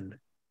sin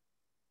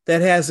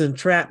that has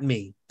entrapped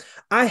me.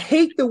 I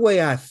hate the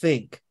way I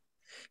think.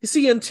 You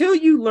see, until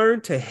you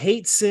learn to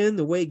hate sin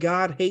the way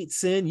God hates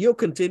sin, you'll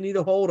continue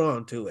to hold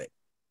on to it.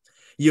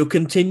 You'll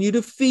continue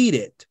to feed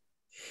it.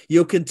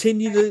 You'll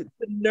continue to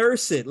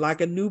nurse it like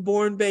a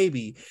newborn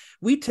baby.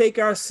 We take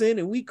our sin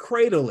and we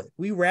cradle it.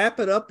 We wrap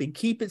it up and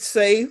keep it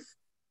safe.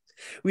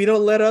 We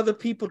don't let other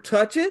people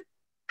touch it.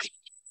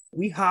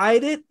 We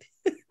hide it.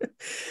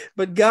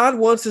 But God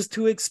wants us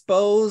to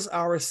expose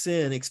our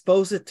sin,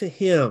 expose it to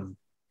him,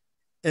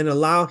 and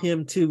allow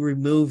him to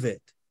remove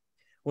it.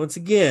 Once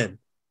again,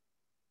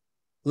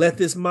 let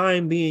this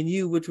mind be in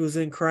you, which was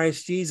in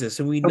Christ Jesus.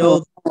 And we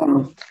know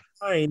the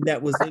mind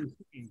that was in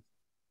Christ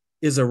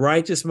is a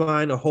righteous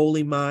mind, a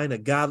holy mind, a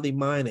godly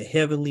mind, a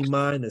heavenly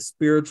mind, a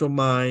spiritual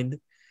mind.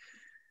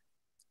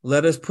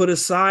 Let us put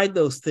aside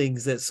those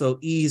things that so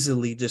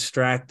easily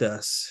distract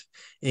us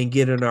and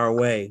get in our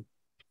way.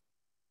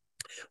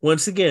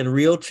 Once again,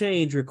 real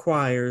change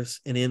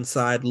requires an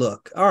inside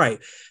look. All right,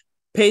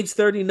 page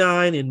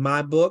 39 in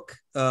my book,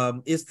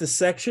 it's the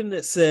section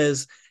that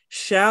says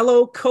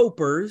shallow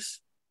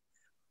copers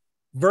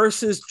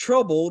versus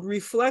troubled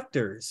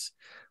reflectors.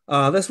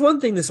 That's one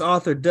thing this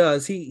author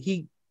does.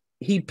 He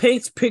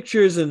paints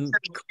pictures and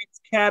creates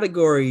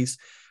categories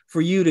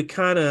for you to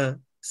kind of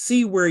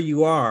see where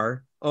you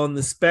are on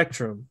the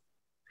spectrum.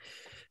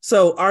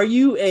 So are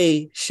you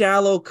a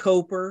shallow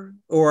coper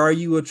or are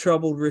you a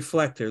troubled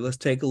reflector? Let's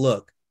take a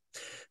look.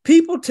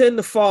 People tend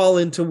to fall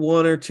into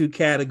one or two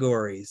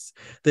categories.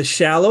 The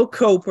shallow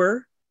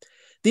coper,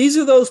 these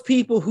are those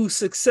people who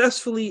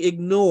successfully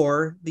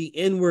ignore the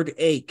inward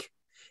ache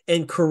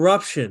and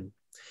corruption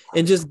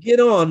and just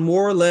get on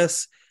more or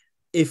less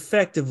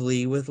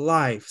effectively with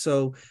life.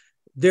 So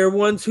they're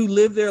ones who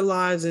live their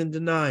lives in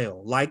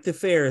denial, like the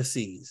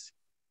Pharisees.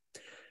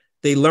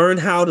 They learn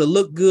how to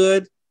look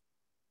good,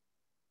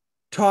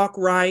 talk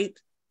right,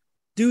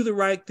 do the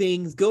right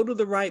things, go to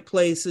the right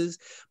places,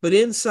 but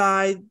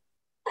inside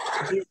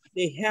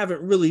they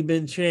haven't really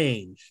been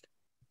changed.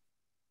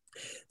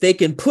 They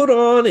can put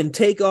on and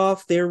take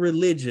off their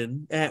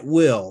religion at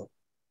will,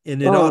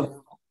 and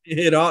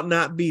it ought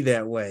not be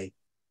that way.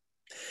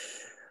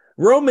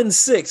 Romans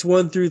 6,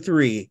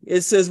 1-3,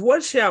 it says,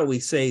 what shall we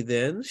say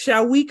then?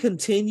 Shall we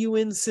continue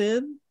in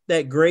sin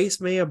that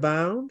grace may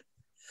abound?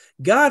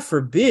 God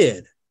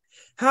forbid.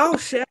 How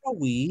shall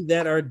we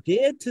that are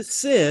dead to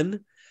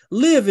sin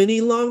live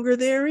any longer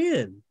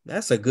therein?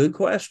 That's a good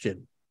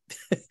question.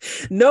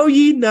 Know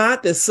ye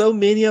not that so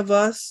many of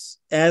us,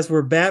 as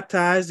were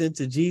baptized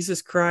into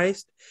Jesus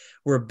Christ,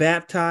 were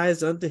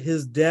baptized unto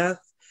his death?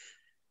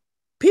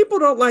 People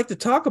don't like to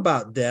talk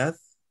about death,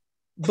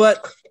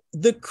 but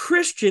the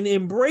Christian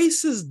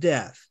embraces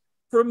death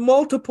for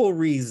multiple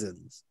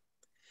reasons.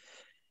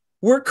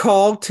 We're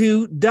called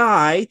to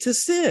die to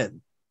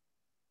sin.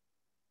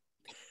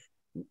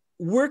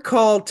 We're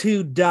called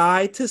to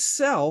die to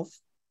self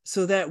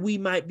so that we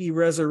might be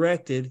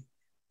resurrected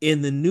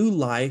in the new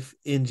life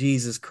in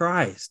Jesus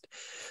Christ.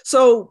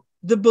 So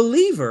the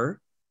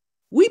believer,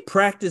 we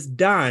practice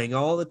dying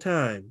all the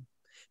time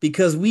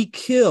because we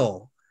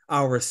kill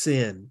our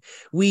sin.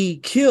 We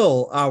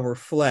kill our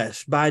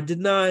flesh by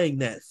denying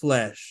that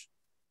flesh.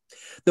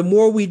 The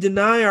more we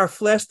deny our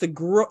flesh,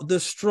 the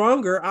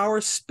stronger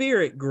our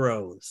spirit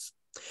grows.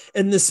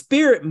 And the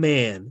spirit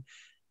man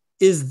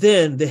is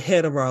then the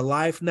head of our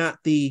life, not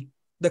the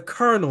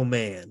carnal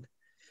man.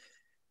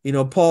 You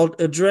know, Paul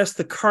addressed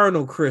the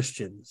carnal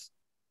Christians.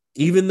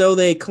 Even though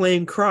they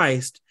claim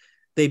Christ,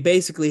 they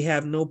basically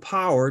have no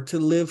power to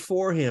live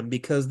for him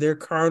because they're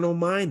carnal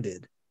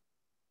minded.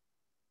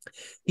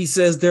 He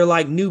says they're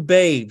like new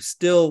babes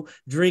still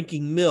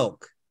drinking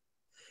milk.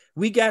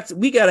 We got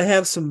to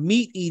have some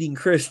meat eating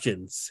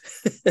Christians.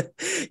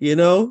 You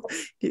know,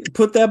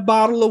 put that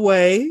bottle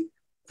away,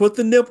 put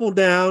the nipple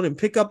down and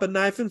pick up a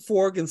knife and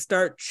fork and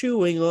start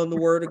chewing on the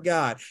word of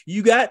God.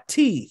 You got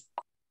teeth.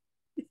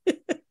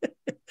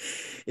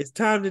 It's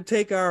time to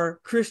take our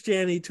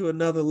Christianity to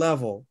another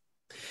level.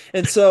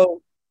 And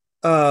so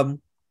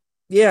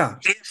Yeah.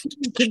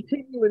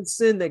 Continue in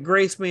sin that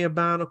grace may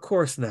abound. Of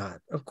course not.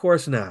 Of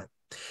course not.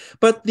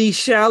 But the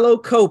shallow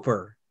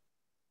coper,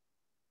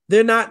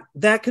 they're not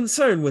that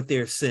concerned with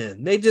their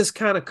sin. They just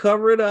kind of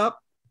cover it up.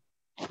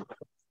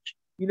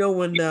 You know,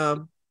 when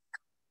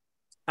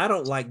I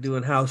don't like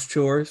doing house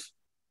chores,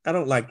 I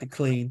don't like to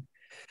clean.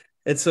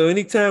 And so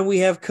anytime we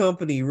have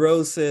company,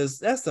 Rose says,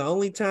 that's the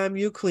only time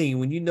you clean,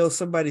 when you know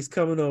somebody's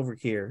coming over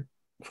here.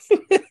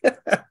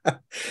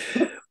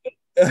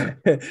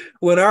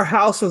 When our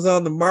house was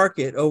on the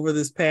market over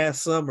this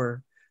past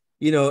summer,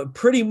 you know,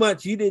 pretty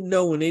much you didn't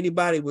know when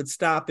anybody would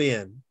stop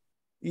in.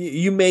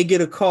 You may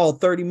get a call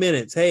 30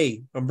 minutes.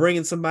 Hey, I'm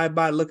bringing somebody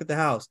by to look at the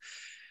house.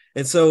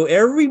 And so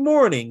every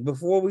morning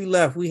before we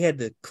left, we had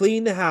to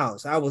clean the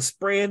house. I was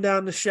spraying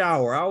down the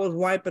shower. I was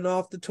wiping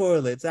off the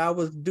toilets. I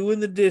was doing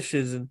the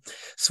dishes and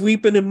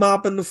sweeping and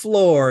mopping the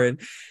floor. And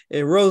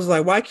Rose was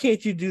like, why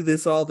can't you do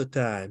this all the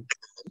time?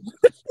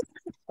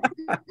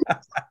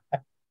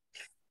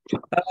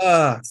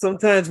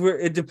 Sometimes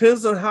it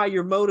depends on how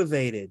you're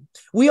motivated.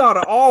 We ought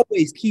to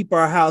always keep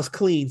our house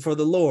clean for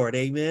the Lord.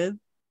 Amen.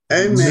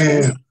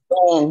 Amen.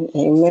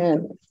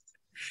 Amen.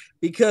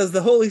 Because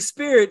the Holy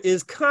Spirit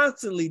is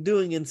constantly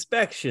doing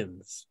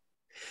inspections.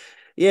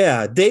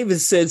 Yeah,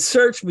 David said,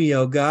 search me,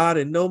 O God,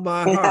 and know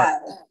my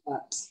heart.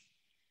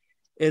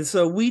 And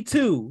so we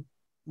too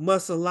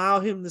must allow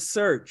him to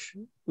search.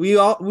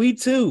 We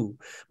too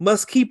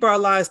must keep our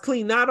lives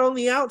clean, not on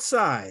the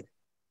outside,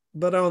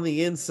 but on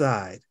the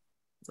inside.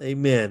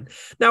 Amen.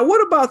 Now,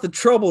 what about the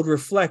troubled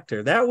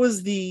reflector? That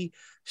was the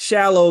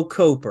shallow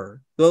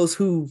coper, those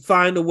who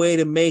find a way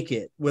to make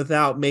it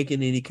without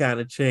making any kind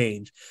of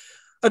change.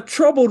 A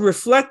troubled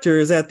reflector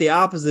is at the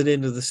opposite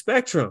end of the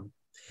spectrum.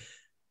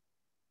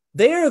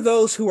 They are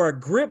those who are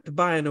gripped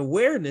by an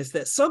awareness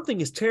that something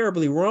is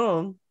terribly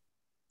wrong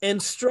and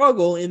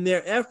struggle in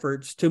their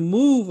efforts to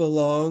move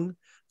along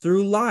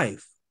through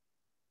life.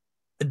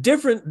 A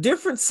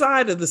different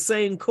side of the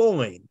same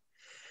coin.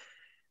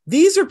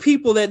 These are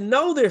people that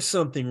know there's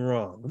something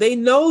wrong. They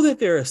know that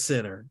they're a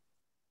sinner,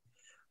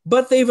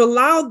 but they've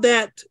allowed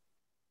that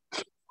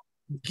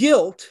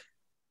guilt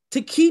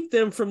to keep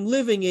them from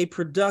living a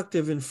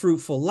productive and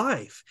fruitful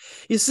life.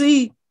 You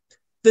see,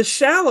 the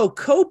shallow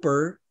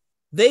coper,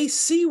 they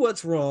see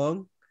what's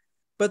wrong,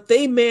 but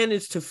they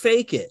manage to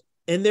fake it,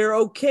 and they're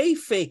okay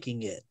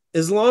faking it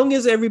as long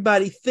as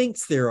everybody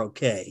thinks they're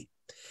okay.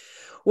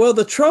 Well,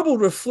 the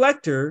troubled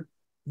reflector,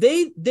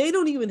 they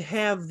don't even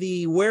have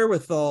the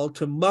wherewithal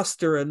to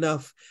muster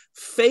enough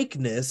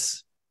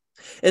fakeness,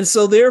 and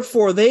so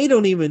therefore they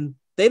don't even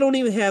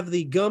have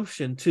the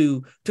gumption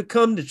to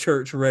come to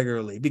church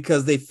regularly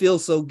because they feel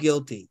so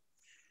guilty.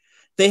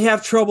 They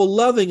have trouble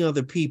loving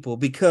other people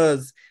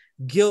because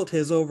guilt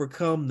has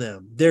overcome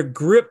them. They're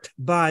gripped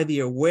by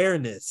the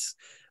awareness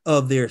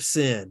of their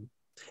sin,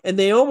 and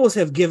they almost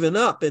have given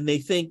up, and they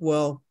think,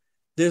 well,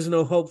 there's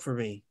no hope for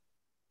me.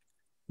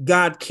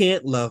 God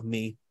can't love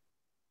me.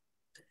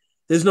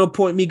 There's no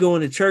point in me going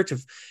to church.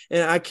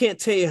 And I can't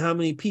tell you how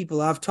many people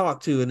I've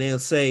talked to, and they'll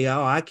say,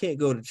 oh, I can't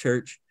go to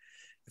church.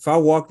 If I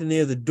walked in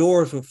there, the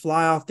doors would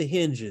fly off the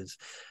hinges,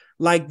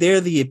 like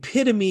they're the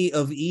epitome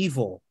of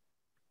evil.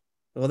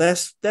 Well,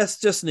 that's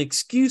just an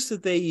excuse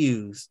that they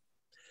use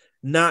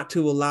not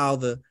to allow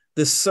the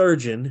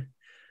surgeon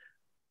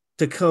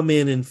to come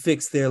in and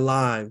fix their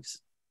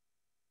lives.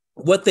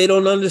 What they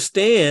don't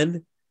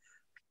understand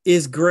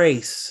is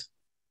grace.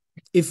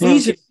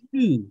 Ephesians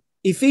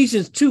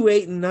 2,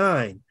 8 and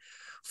 9.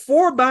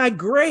 For by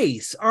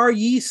grace are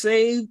ye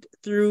saved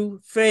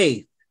through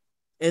faith,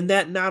 and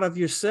that not of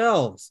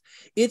yourselves.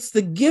 It's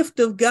the gift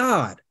of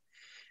God,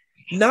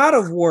 not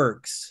of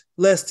works,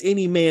 lest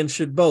any man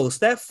should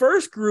boast. That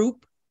first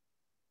group,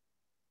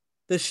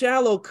 the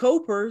shallow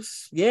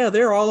copers, yeah,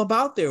 they're all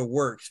about their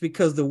works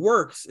because the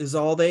works is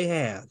all they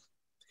have.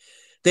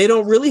 They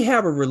don't really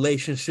have a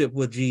relationship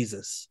with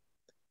Jesus.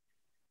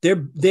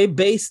 They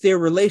base their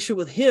relationship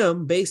with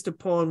him based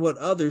upon what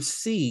others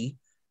see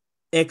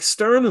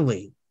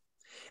externally.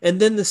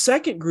 And then the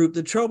second group,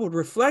 the troubled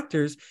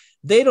reflectors,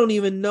 they don't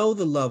even know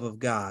the love of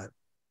God,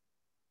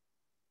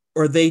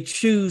 or they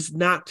choose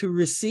not to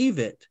receive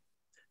it,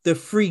 the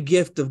free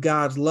gift of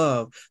God's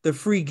love, the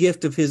free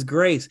gift of his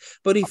grace.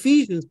 But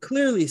Ephesians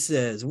clearly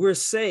says we're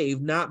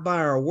saved not by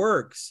our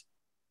works,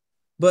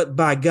 but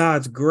by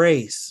God's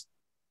grace.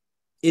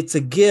 It's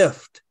a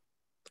gift.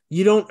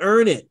 You don't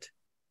earn it.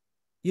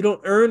 You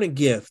don't earn a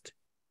gift.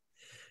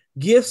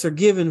 Gifts are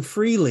given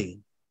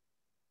freely,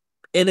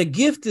 and a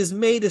gift is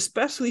made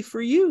especially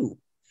for you.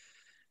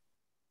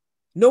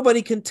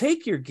 Nobody can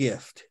take your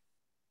gift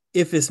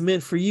if it's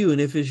meant for you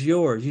and if it's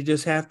yours. You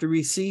just have to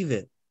receive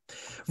it.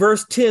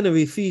 Verse 10 of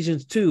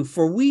Ephesians 2,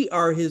 for we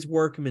are his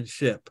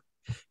workmanship,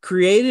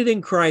 created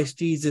in Christ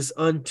Jesus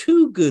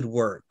unto good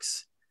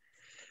works,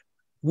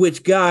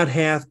 which God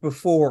hath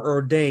before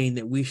ordained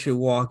that we should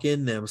walk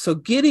in them. So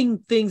getting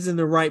things in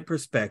the right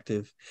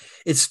perspective,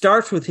 it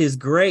starts with his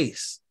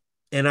grace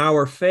and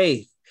our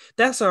faith.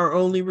 That's our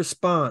only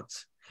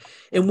response.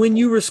 And when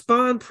you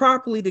respond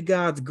properly to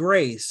God's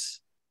grace,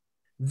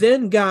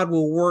 then God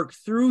will work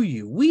through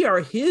you. We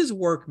are his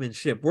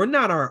workmanship. We're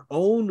not our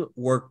own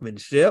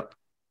workmanship.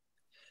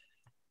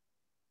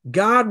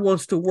 God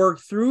wants to work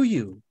through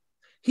you.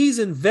 He's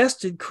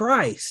invested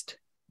Christ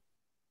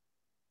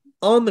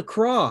on the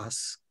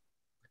cross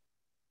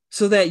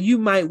so that you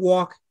might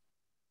walk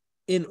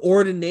in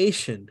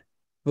ordination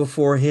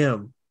before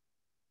him.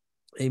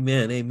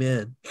 Amen.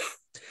 Amen.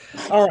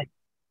 All right.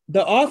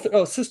 The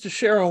author, Sister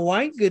Cheryl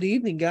White, good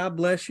evening. God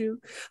bless you.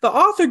 The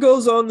author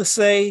goes on to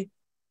say,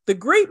 the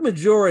great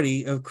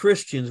majority of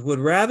Christians would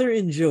rather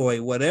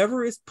enjoy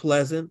whatever is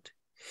pleasant,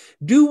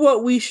 do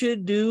what we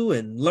should do,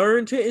 and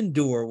learn to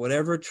endure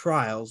whatever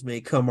trials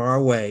may come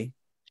our way.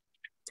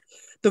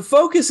 The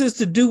focus is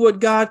to do what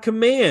God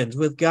commands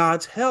with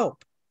God's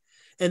help,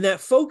 and that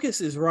focus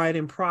is right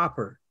and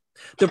proper.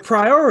 The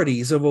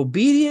priorities of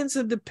obedience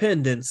and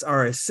dependence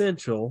are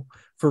essential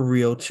for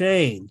real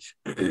change.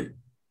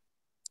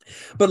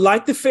 But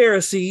like the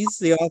Pharisees,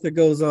 the author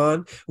goes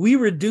on, we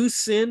reduce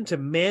sin to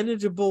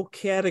manageable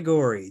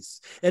categories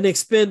and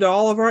expend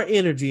all of our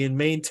energy in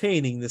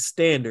maintaining the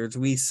standards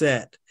we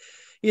set.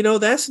 You know,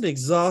 that's an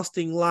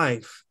exhausting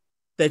life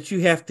that you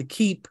have to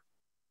keep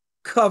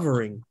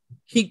covering,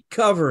 keep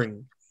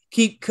covering,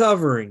 keep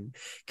covering,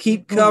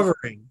 keep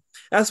covering.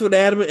 That's what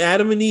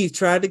Adam and Eve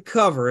tried to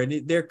cover,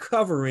 and they're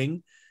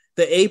covering.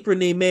 The apron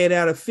they made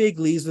out of fig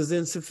leaves was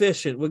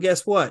insufficient. Well,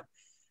 guess what?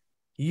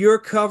 You're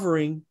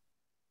covering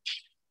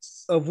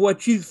of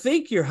what you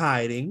think you're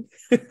hiding.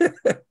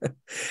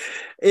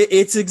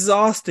 It's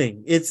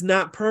exhausting. It's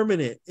not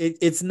permanent.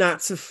 It's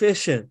not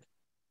sufficient.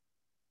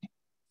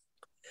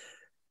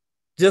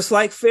 Just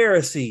like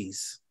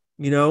Pharisees,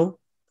 you know,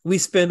 we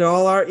spend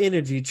all our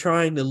energy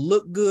trying to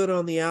look good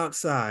on the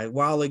outside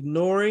while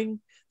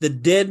ignoring the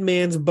dead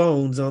man's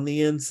bones on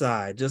the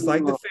inside, just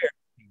like the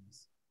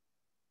Pharisees.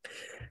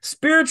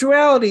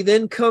 Spirituality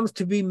then comes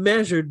to be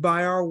measured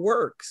by our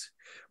works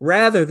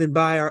rather than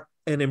by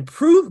an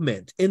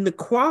improvement in the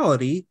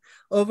quality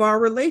of our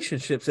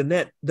relationships. And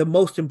that the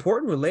most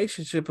important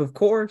relationship, of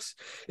course,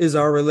 is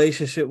our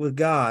relationship with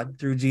God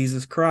through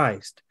Jesus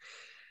Christ.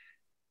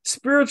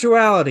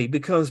 Spirituality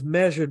becomes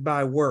measured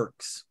by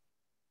works.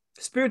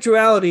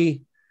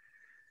 Spirituality,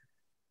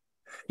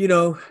 you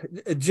know,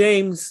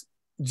 James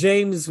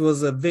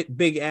was a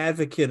big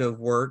advocate of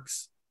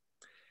works,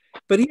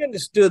 but he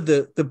understood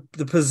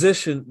the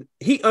position.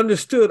 He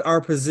understood our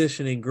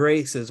position in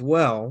grace as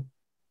well.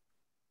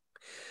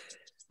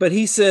 But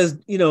he says,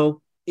 you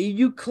know,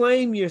 you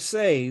claim you're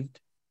saved.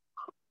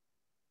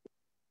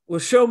 Well,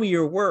 show me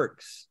your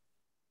works.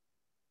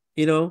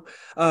 You know,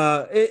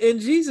 and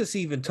Jesus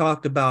even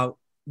talked about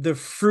the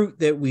fruit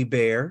that we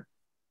bear.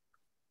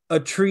 A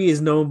tree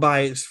is known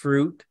by its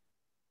fruit.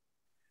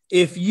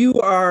 If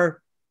you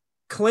are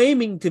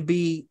claiming to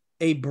be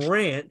a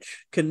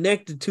branch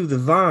connected to the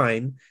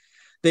vine,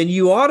 then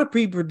you ought to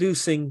be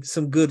producing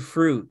some good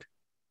fruit.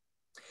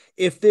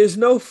 If there's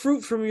no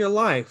fruit from your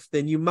life,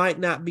 then you might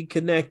not be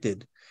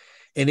connected.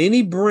 And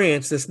any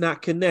branch that's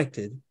not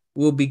connected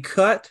will be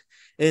cut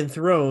and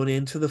thrown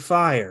into the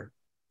fire.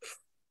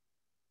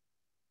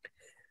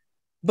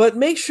 But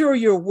make sure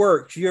your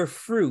works, your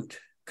fruit,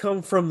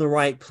 come from the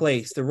right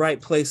place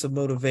of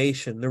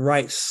motivation, the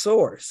right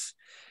source.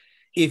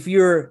 If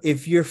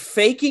you're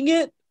faking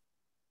it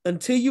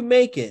until you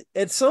make it,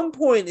 at some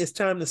point it's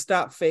time to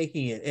stop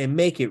faking it and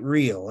make it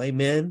real.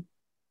 Amen.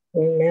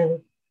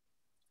 Amen.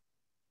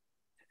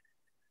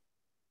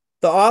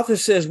 The author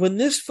says, when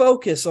this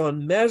focus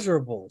on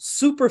measurable,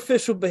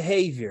 superficial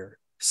behavior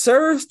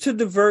serves to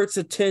divert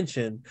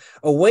attention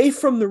away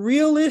from the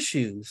real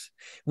issues,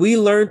 we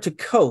learn to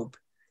cope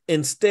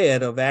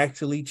instead of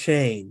actually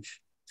change.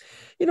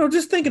 You know,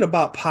 just thinking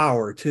about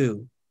power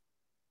too.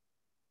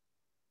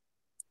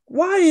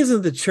 Why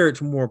isn't the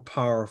church more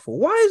powerful?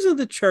 Why isn't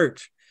the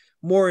church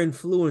more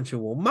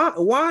influential?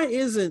 Why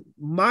isn't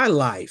my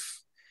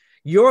life,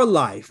 your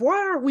life, why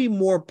aren't we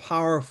more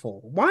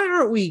powerful? Why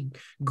aren't we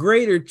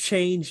greater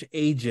change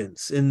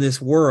agents in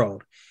this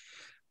world?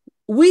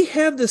 We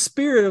have the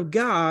Spirit of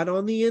God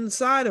on the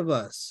inside of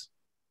us.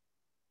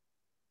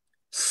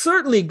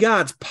 Certainly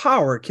God's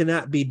power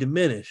cannot be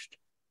diminished.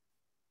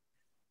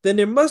 Then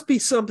there must be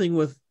something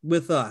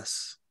with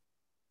us.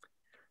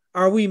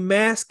 Are we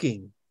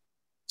masking?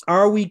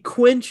 Are we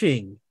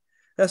quenching?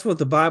 That's what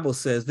the Bible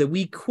says, that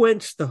we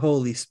quench the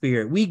Holy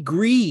Spirit. We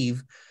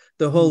grieve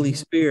the Holy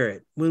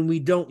Spirit when we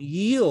don't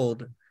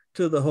yield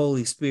to the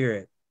Holy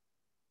Spirit.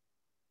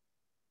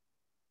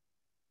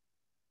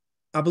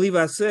 I believe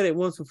I said it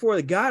once before,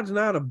 that God's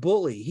not a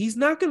bully. He's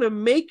not going to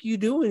make you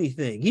do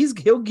anything.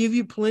 He'll give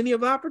you plenty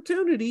of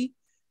opportunity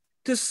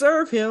to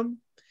serve him.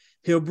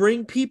 He'll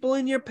bring people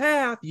in your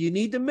path you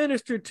need to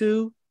minister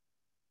to,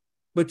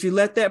 but you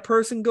let that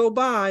person go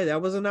by.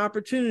 That was an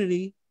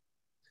opportunity.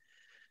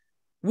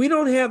 We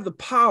don't have the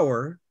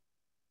power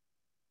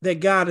that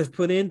God has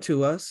put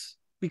into us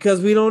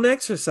because we don't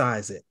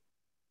exercise it.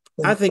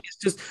 I think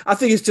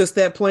it's just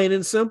that plain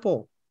and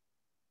simple.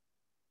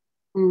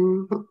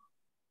 Mm-hmm.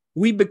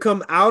 We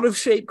become out of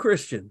shape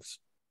Christians.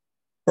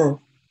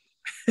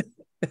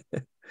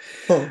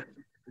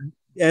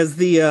 As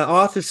the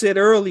author said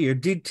earlier,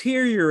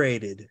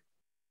 deteriorated,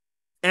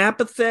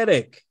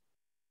 apathetic.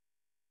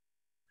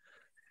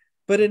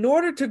 But in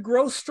order to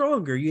grow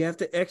stronger, you have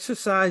to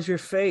exercise your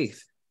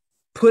faith,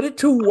 put it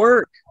to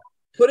work,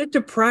 put it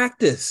to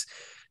practice.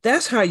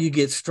 That's how you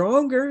get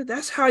stronger.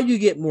 That's how you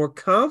get more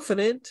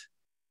confident.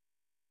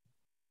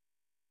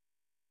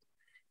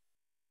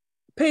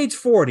 Page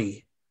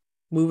 40,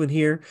 moving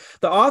here.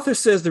 The author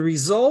says the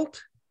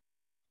result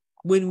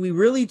when we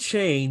really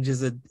change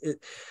is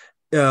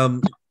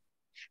not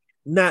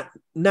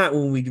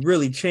when we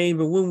really change,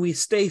 but when we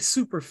stay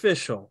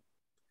superficial.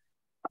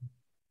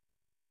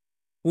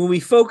 When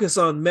we focus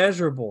on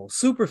measurable,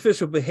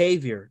 superficial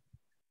behavior,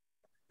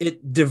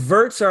 it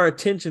diverts our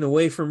attention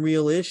away from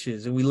real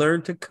issues, and we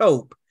learn to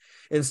cope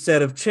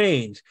instead of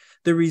change.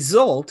 The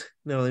result,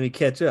 now let me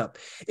catch up,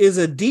 is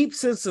a deep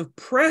sense of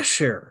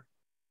pressure,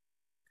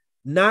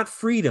 not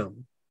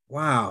freedom.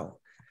 Wow,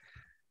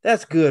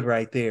 that's good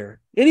right there.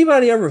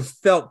 Anybody ever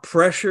felt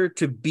pressure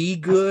to be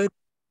good?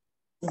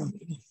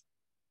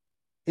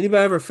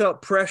 Anybody ever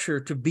felt pressure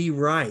to be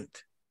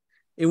right?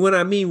 And when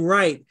I mean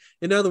right,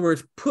 in other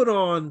words, put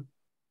on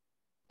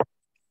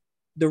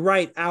the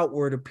right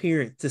outward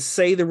appearance, to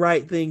say the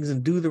right things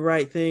and do the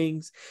right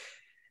things.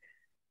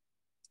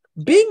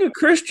 Being a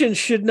Christian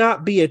should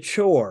not be a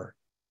chore.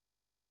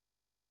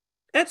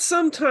 At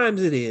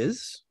sometimes it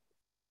is,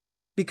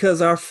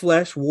 because our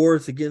flesh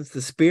wars against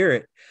the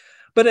spirit.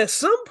 But at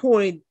some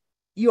point,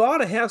 you ought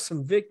to have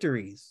some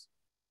victories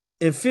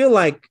and feel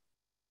like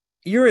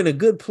you're in a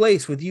good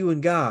place with you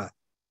and God.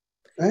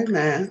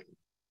 Amen.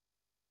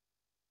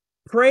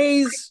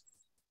 Praise,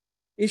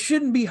 it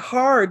shouldn't be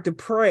hard to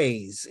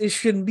praise. It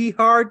shouldn't be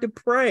hard to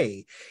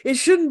pray. It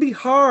shouldn't be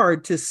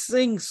hard to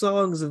sing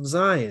songs of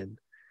Zion.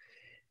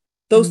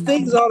 Those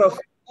things ought to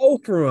flow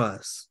from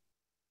us.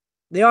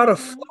 They ought to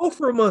flow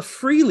from us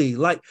freely.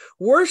 Like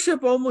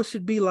worship almost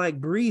should be like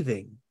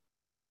breathing.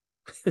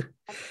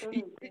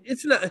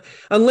 It's not,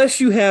 unless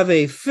you have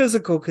a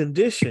physical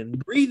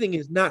condition, breathing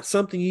is not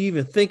something you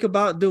even think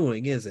about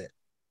doing, is it?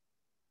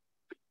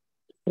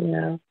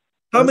 Yeah.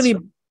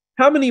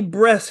 How many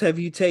breaths have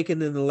you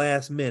taken in the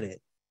last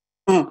minute?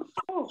 Oh,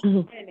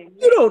 You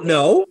don't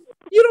know.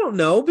 You don't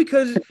know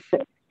because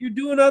you're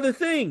doing other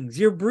things.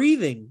 You're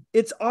breathing.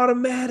 It's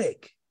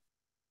automatic.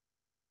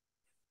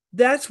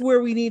 That's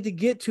where we need to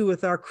get to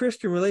with our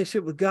Christian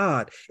relationship with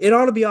God. It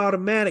ought to be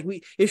automatic.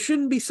 It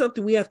shouldn't be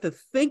something we have to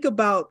think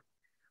about.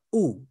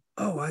 Oh,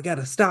 I got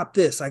to stop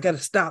this. I got to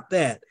stop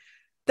that.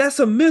 That's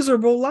a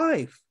miserable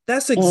life.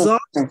 That's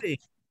exhausting.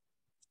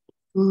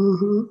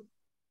 Mm-hmm.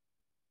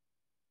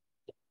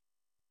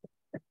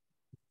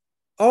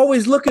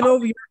 Always looking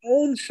over your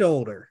own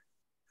shoulder.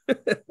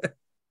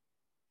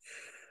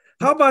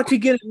 How about you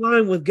get in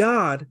line with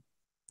God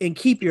and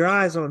keep your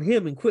eyes on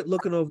him and quit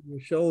looking over your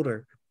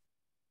shoulder?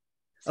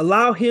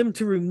 Allow him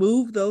to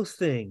remove those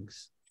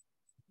things.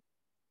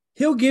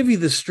 He'll give you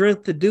the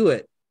strength to do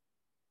it.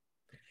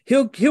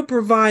 He'll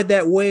provide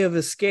that way of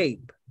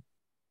escape.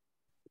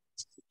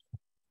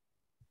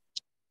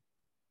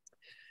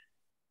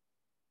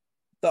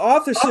 The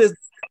author says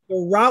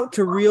the route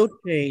to real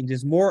change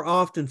is more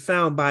often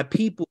found by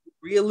people who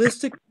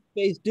realistically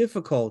face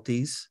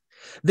difficulties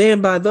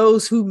than by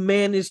those who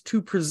manage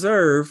to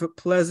preserve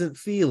pleasant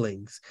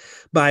feelings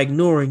by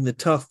ignoring the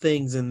tough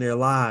things in their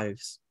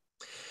lives.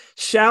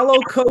 Shallow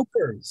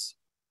copers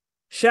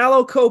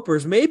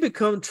may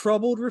become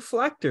troubled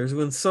reflectors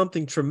when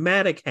something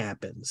traumatic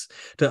happens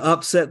to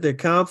upset their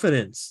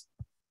confidence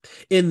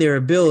in their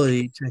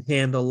ability to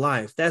handle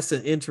life. That's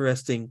an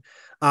interesting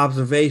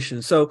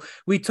observation. So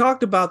we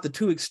talked about the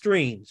two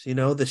extremes,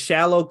 the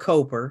shallow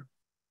coper.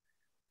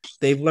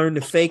 They've learned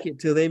to fake it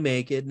till they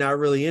make it, not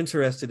really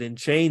interested in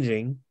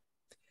changing.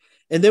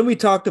 And then we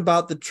talked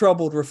about the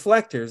troubled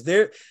reflectors.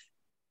 They're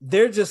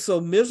just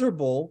so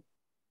miserable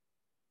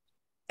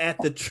at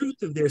the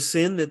truth of their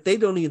sin that they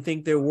don't even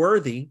think they're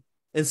worthy,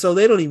 and so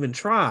they don't even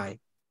try.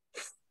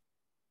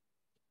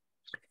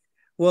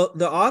 Well,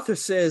 the author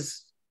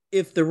says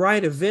if the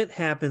right event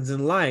happens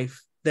in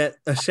life, that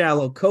a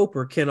shallow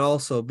coper can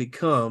also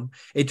become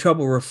a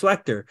trouble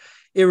reflector.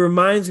 It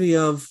reminds me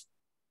of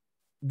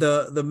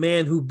the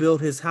man who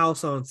built his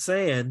house on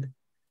sand.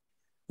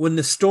 When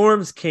the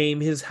storms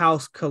came, his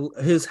house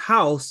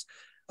collapsed.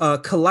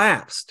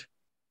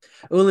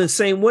 Well, in the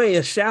same way,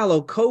 a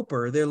shallow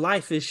coper, their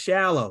life is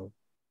shallow.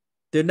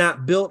 They're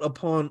not built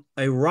upon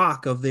a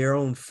rock of their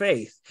own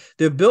faith.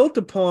 They're built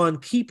upon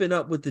keeping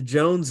up with the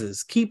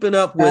Joneses, keeping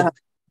up with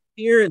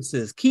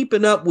appearances,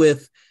 keeping up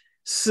with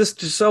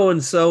sister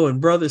so-and-so and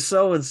brother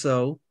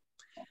so-and-so,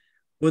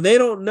 when they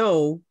don't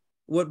know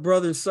what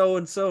brother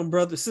so-and-so and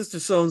brother sister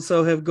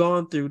so-and-so have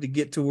gone through to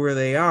get to where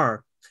they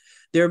are.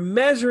 They're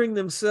measuring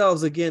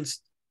themselves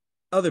against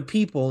other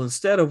people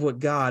instead of what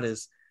God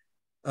has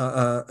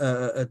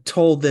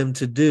told them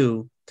to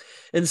do.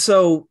 And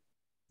so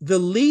the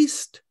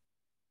least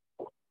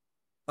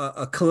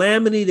a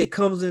calamity that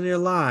comes in their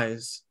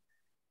lives,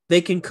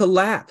 they can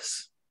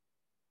collapse,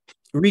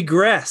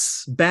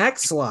 regress,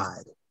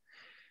 backslide,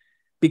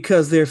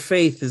 because their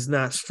faith is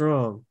not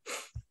strong.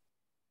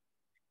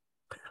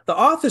 The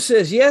author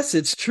says, yes,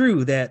 it's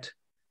true that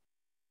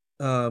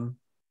um,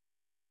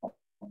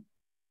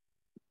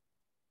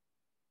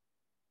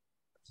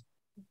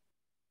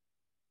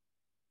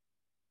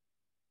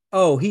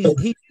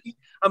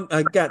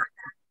 I got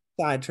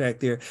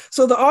sidetracked there.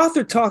 So the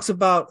author talks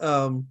about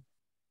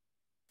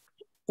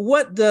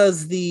what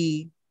does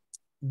the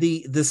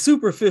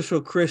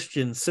superficial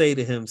Christian say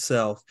to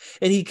himself,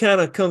 and he kind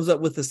of comes up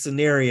with a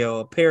scenario,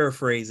 a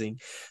paraphrasing.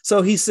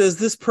 So he says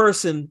this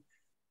person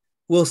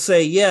will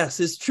say, yes,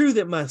 it's true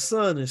that my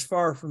son is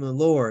far from the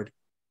Lord,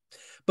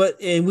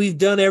 and we've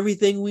done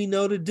everything we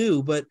know to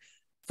do, but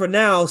for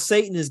now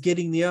Satan is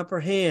getting the upper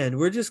hand.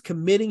 We're just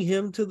committing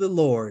him to the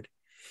Lord,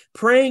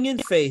 praying in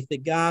faith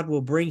that God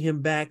will bring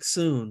him back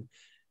soon.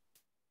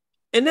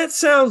 And that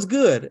sounds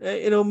good.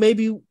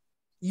 Maybe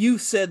you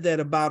said that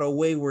about a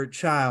wayward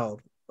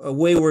child, a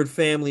wayward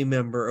family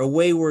member, a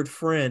wayward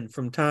friend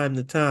from time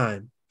to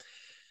time.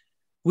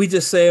 We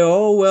just say,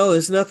 oh, well,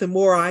 there's nothing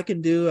more I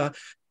can do.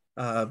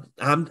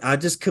 I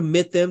just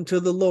commit them to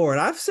the Lord.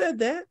 I've said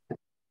that.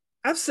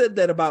 I've said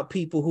that about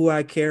people who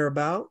I care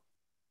about.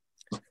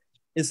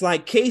 It's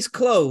like case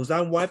closed.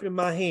 I'm wiping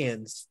my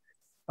hands.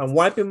 I'm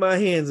wiping my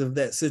hands of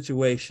that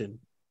situation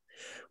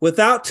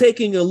without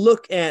taking a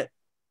look at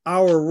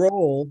our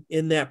role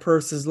in that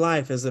person's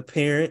life as a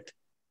parent,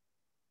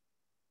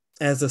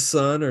 as a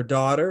son or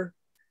daughter.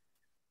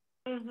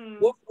 Mm-hmm.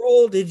 What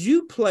role did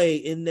you play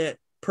in that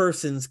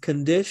person's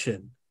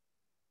condition?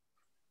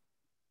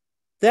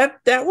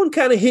 That one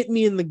kind of hit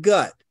me in the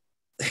gut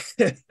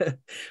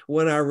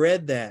when I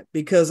read that,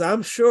 because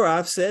I'm sure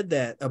I've said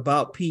that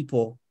about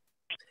people.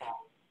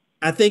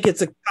 I think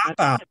it's a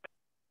cop-out.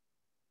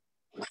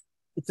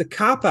 It's a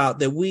cop-out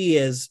that we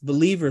as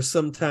believers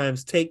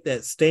sometimes take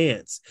that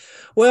stance.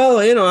 Well,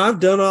 I've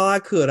done all I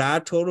could. I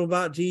told them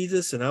about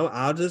Jesus, and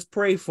I'll just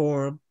pray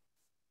for them.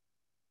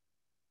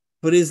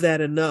 But is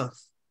that enough?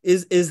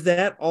 Is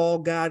that all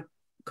God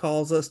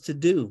calls us to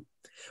do?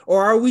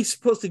 Or are we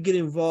supposed to get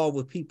involved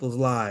with people's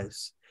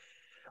lives?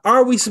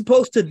 Are we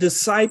supposed to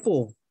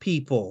disciple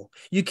people?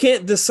 You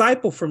can't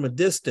disciple from a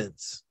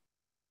distance.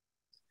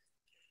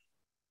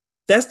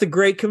 That's the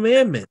great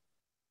commandment.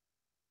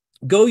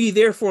 Go ye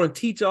therefore and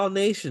teach all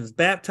nations,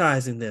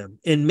 baptizing them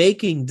and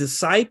making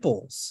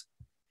disciples.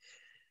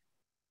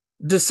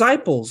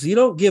 Disciples, you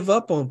don't give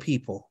up on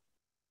people.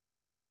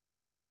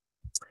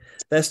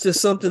 That's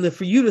just something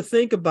for you to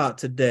think about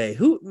today.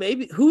 Who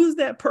is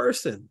that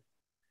person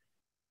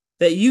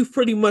that you've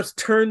pretty much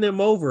turned them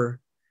over?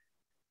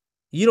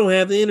 You don't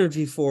have the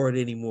energy for it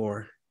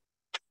anymore.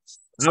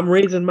 I'm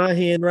raising my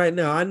hand right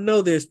now. I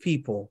know there's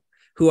people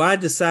who I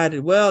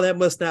decided, well, that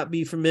must not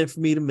be meant for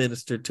me to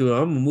minister to.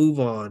 I'm going to move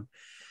on.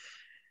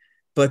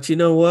 But you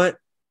know what?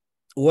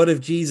 What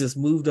if Jesus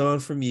moved on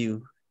from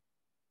you?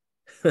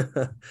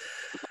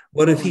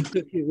 What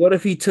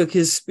if he took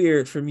his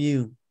spirit from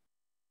you?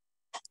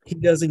 He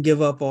doesn't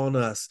give up on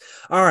us.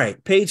 All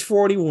right, page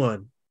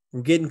 41.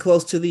 We're getting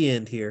close to the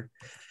end here.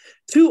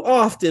 Too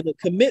often, a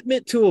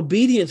commitment to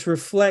obedience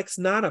reflects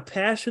not a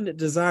passionate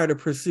desire to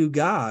pursue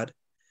God,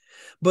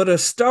 but a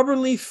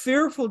stubbornly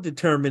fearful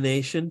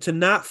determination to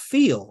not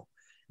feel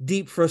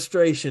deep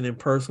frustration and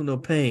personal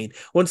pain.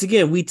 Once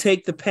again, we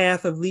take the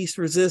path of least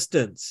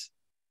resistance,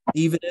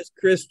 even as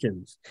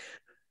Christians.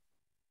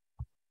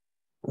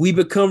 We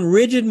become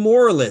rigid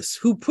moralists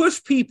who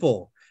push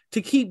people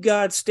to keep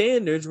God's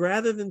standards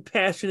rather than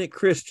passionate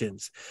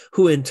Christians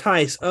who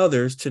entice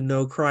others to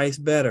know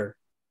Christ better.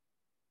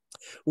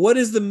 What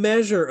is the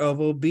measure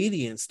of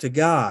obedience to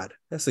God?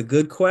 That's a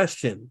good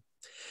question.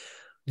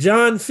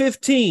 John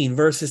 15,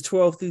 verses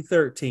 12 through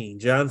 13.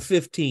 John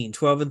 15,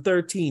 12 and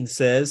 13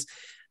 says,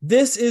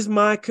 "This is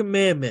my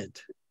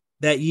commandment,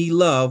 that ye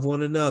love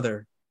one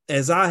another,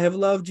 as I have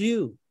loved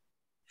you.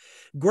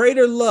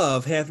 Greater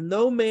love hath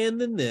no man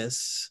than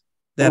this,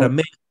 that a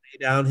man lay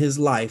down his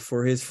life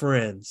for his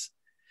friends."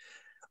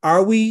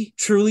 Are we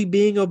truly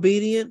being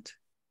obedient?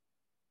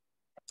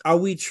 Are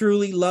we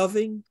truly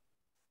loving?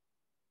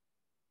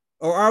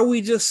 Or are we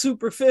just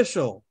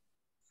superficial?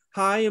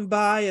 Hi and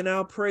bye, and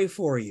I'll pray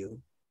for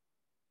you.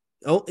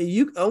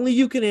 Only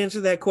you can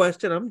answer that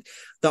question.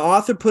 The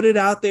author put it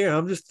out there.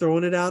 I'm just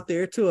throwing it out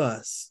there to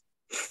us.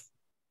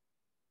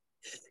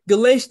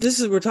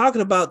 Galatians, we're talking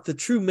about the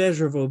true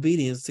measure of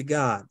obedience to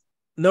God.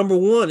 Number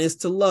one is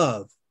to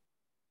love.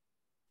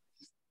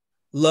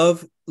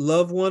 Love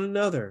one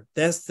another.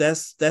 That's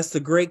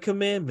the great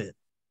commandment.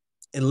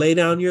 And lay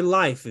down your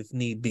life if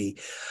need be.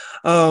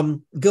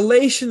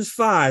 Galatians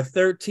 5,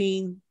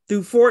 13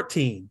 through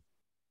 14.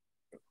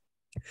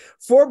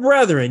 "For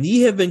brethren,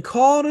 ye have been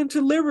called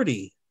into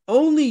liberty.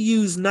 Only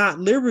use not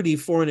liberty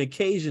for an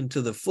occasion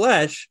to the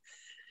flesh,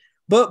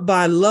 but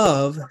by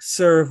love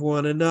serve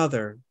one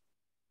another.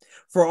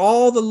 For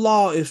all the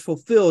law is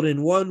fulfilled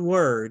in one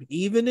word,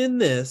 even in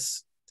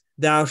this,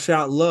 thou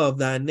shalt love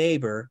thy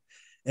neighbor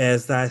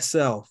as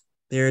thyself."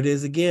 There it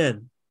is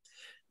again.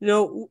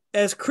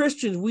 As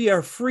Christians, we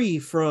are free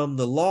from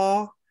the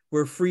law.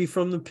 We're free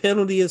from the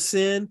penalty of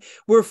sin.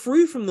 We're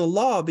free from the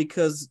law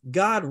because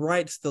God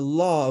writes the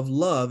law of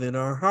love in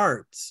our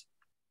hearts.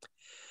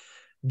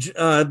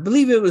 I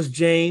believe it was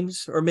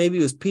James, or maybe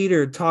it was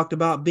Peter, talked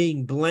about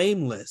being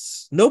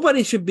blameless.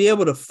 Nobody should be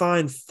able to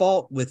find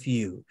fault with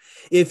you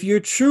if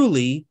you're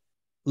truly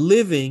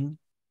living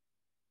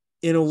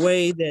in a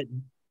way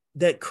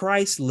that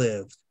Christ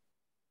lived.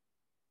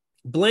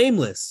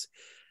 Blameless.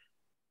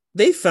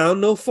 They found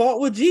no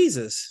fault with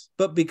Jesus,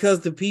 but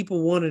because the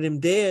people wanted him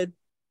dead,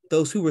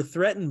 those who were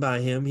threatened by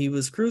him, he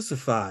was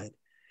crucified.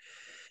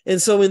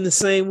 And so in the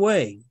same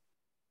way,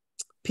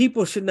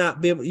 people should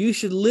not be able, you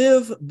should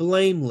live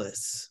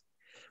blameless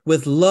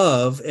with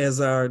love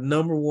as our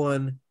number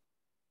one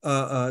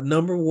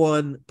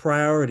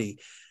priority.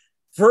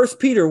 1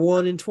 Peter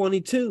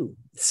 1:22,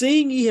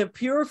 seeing ye have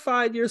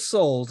purified your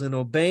souls in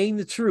obeying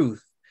the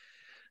truth,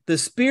 the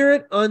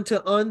Spirit unto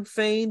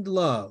unfeigned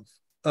love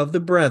of the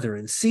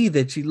brethren, see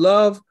that ye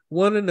love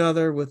one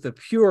another with a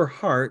pure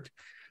heart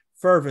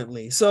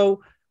fervently.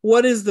 So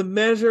what is the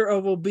measure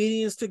of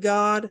obedience to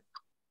God?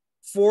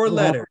 4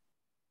 letters.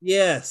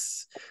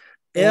 Yes.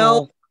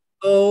 L-O-V-E.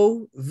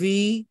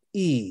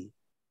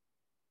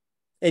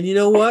 And you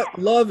know what?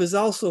 Love is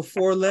also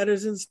 4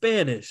 letters in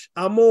Spanish.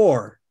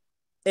 Amor.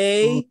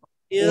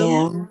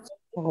 A-M-R.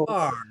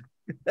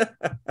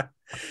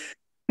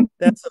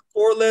 That's a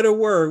 4-letter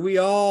word we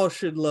all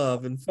should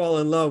love and fall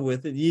in love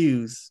with and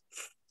use.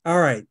 All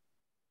right.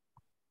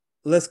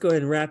 Let's go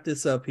ahead and wrap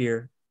this up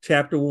here.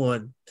 Chapter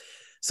 1.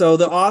 So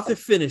the author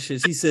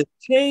finishes. He says,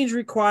 change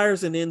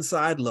requires an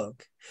inside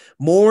look.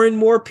 More and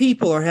more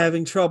people are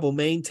having trouble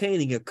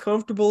maintaining a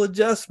comfortable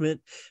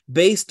adjustment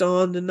based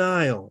on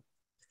denial.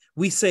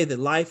 We say that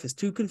life is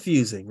too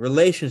confusing.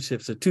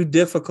 Relationships are too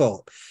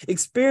difficult.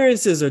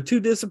 Experiences are too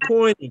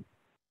disappointing.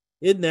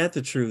 Isn't that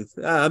the truth?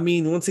 I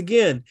mean, once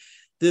again,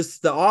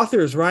 the author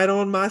is right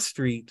on my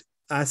street.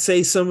 I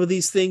say some of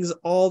these things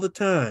all the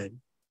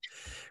time.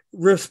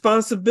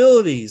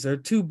 Responsibilities are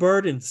too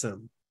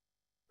burdensome.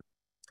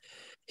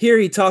 Here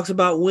he talks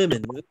about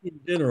women in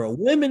general.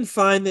 Women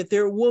find that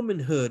their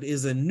womanhood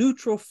is a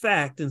neutral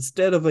fact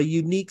instead of a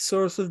unique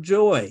source of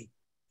joy.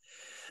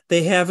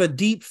 They have a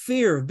deep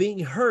fear of being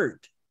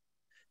hurt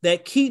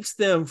that keeps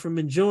them from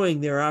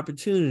enjoying their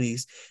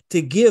opportunities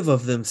to give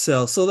of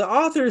themselves. So the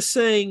author is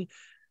saying,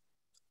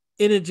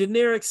 in a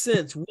generic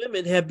sense,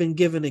 women have been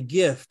given a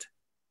gift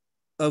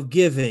of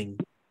giving,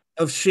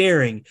 of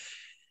sharing.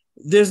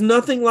 There's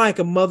nothing like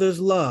a mother's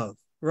love,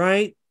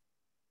 right?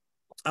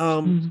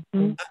 I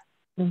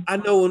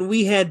know when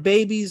we had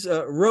babies,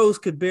 Rose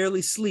could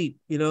barely sleep,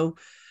 you know.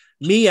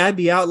 Me, I'd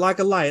be out like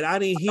a light. I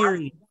didn't hear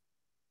you.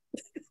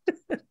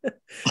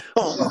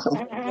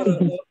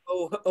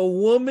 A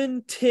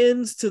woman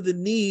tends to the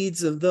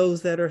needs of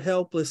those that are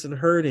helpless and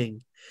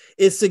hurting.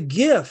 It's a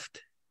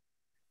gift.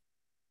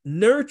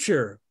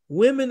 Nurture.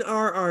 Women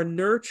are our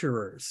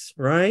nurturers,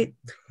 right?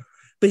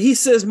 But he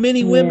says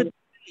many women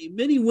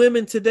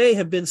today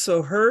have been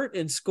so hurt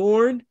and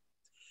scorned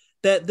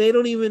that they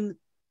don't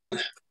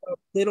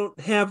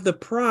have the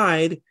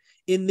pride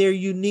in their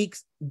unique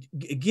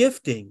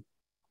gifting.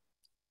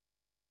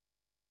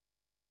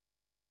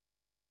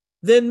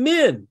 Then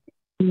men,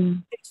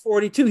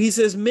 42, he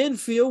says, men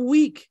feel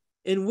weak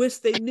and wish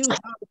they knew how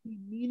to be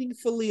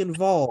meaningfully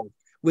involved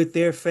with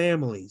their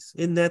families.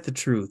 Isn't that the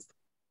truth?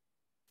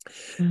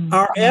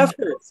 Our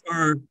efforts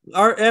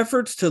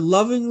to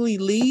lovingly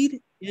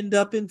lead end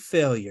up in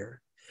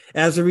failure.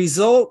 As a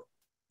result,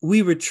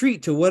 we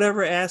retreat to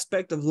whatever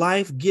aspect of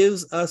life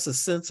gives us a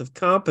sense of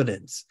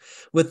competence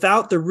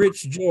without the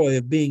rich joy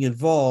of being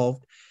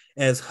involved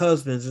as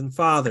husbands and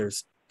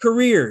fathers.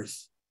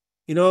 Careers.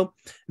 You know,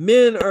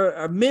 men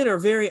are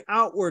very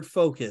outward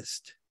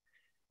focused,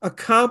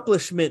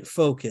 accomplishment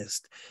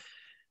focused.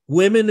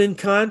 Women, in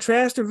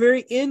contrast, are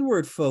very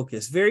inward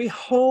focused, very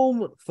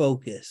home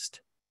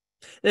focused.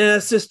 And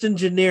that's just in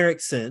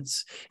generic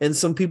sense. And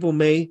some people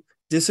may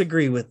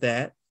disagree with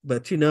that,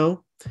 but you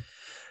know,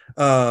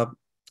 it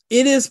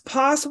is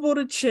possible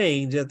to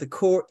change at the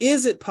core.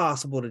 Is it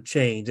possible to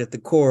change at the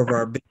core of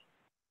our being?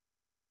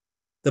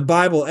 The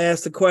Bible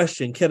asks the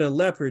question, can a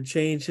leopard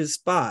change his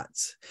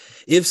spots?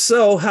 If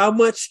so, how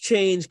much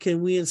change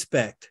can we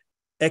expect?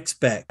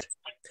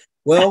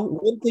 Well,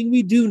 one thing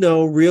we do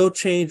know, real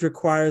change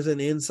requires an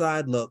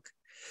inside look.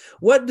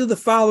 What do the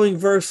following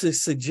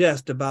verses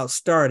suggest about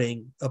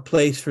starting a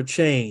place for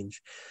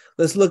change?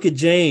 Let's look at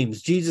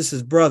James,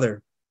 Jesus'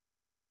 brother.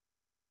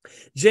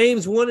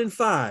 James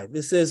 1:5,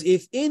 it says,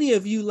 if any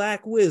of you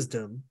lack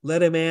wisdom,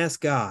 let him ask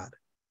God,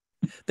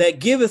 that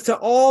giveth to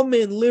all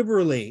men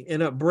liberally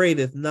and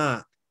upbraideth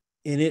not,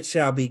 and it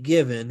shall be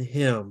given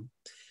him.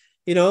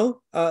 You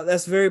know,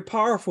 that's very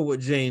powerful what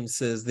James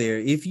says there.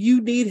 If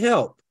you need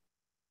help,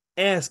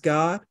 ask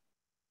God.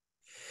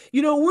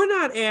 You know, we're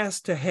not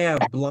asked to have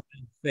blind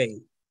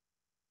faith.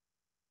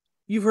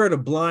 You've heard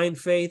of blind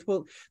faith.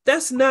 Well,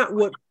 that's not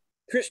what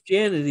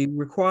Christianity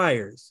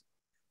requires.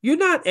 You're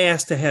not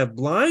asked to have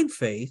blind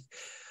faith.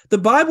 The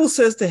Bible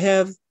says to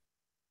have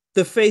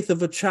the faith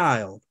of a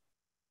child.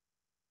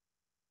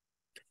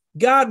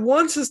 God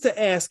wants us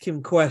to ask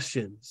him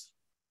questions.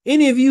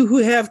 Any of you who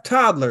have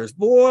toddlers,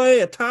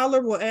 boy, a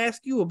toddler will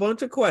ask you a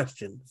bunch of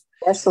questions.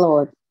 Yes,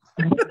 Lord.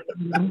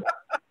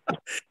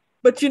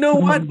 But you know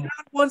what? God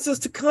wants us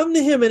to come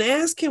to him and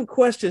ask him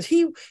questions.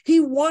 He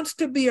wants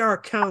to be our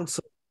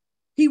counsel.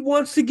 He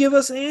wants to give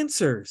us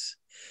answers.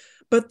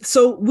 But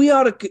so we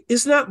ought to,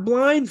 it's not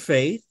blind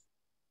faith,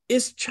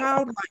 it's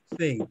childlike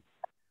faith.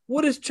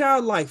 What is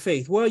childlike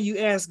faith? Well, you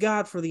ask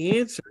God for the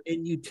answer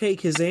and you take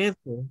his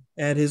answer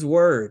at his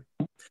word.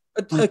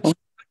 A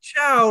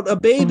child, a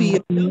baby,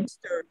 a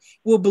youngster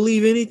will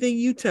believe anything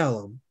you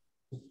tell them.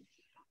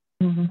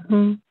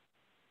 Mm-hmm.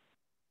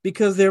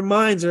 Because their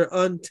minds are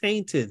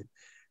untainted.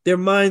 Their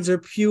minds are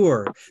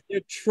pure.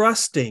 They're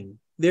trusting.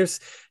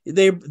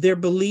 They're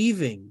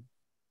believing.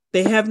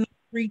 They have no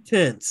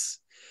pretense.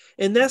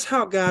 And that's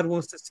how God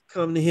wants us to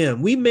come to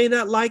him. We may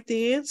not like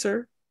the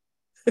answer,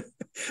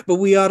 but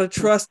we ought to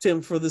trust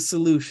him for the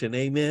solution.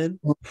 Amen.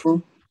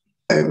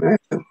 Amen.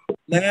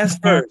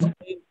 Last verse,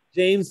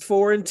 James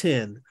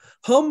 4:10.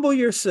 Humble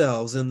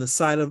yourselves in the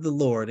sight of the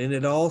Lord. And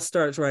it all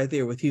starts right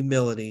there with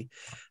humility.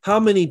 How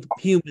many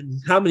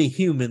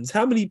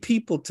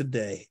people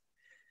today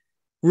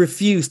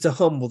refuse to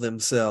humble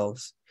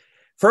themselves?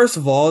 First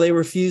of all, they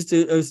refuse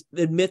to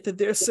admit that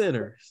they're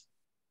sinners.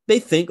 They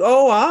think,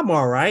 oh, I'm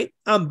all right.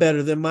 I'm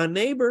better than my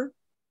neighbor.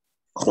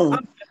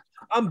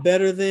 I'm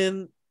better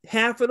than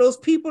half of those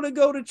people that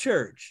go to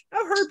church.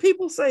 I've heard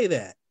people say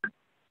that.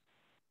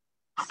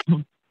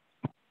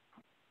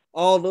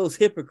 All those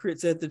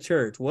hypocrites at the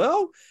church.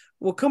 Well,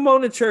 come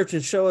on to church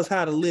and show us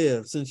how to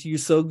live since you're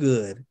so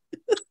good.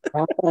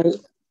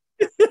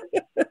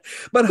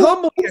 But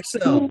humble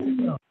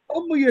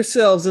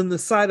yourselves in the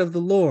sight of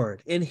the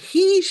Lord, and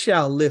he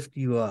shall lift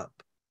you up.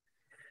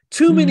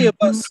 Too many of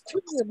us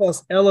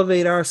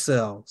elevate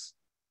ourselves.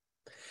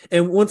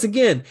 And once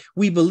again,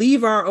 we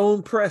believe our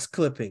own press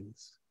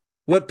clippings,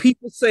 what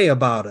people say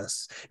about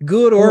us,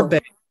 good or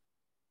bad.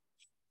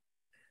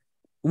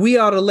 We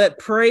ought to let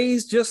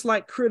praise, just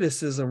like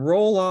criticism,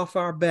 roll off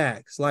our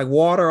backs like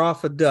water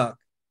off a duck.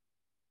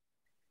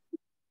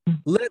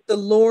 Let the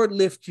Lord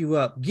lift you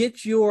up.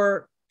 Get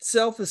your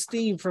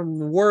self-esteem from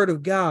the word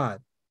of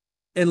God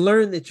and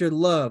learn that you're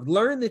loved.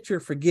 Learn that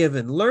you're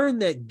forgiven. Learn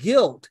that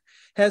guilt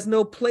has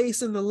no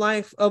place in the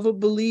life of a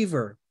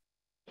believer.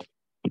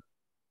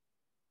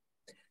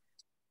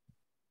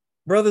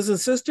 Brothers and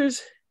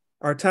sisters,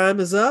 our time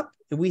is up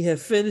and we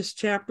have finished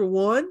chapter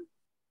 1.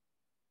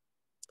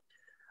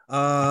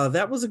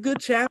 That was a good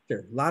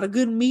chapter. A lot of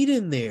good meat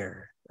in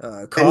there.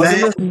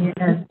 Causing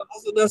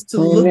us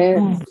to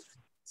look.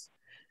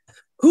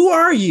 Who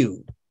are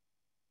you?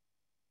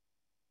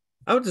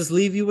 I'll just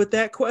leave you with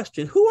that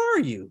question. Who are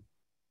you?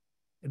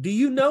 Do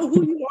you know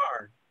who you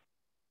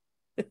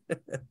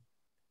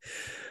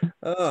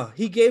are?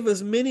 He gave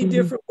us many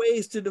different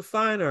ways to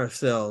define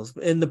ourselves.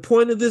 And the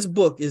point of this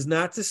book is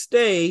not to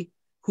stay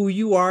who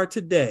you are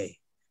today,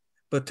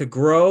 but to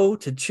grow,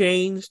 to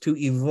change, to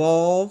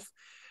evolve,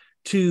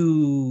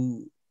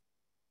 to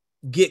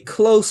get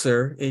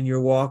closer in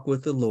your walk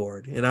with the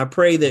Lord. And I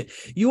pray that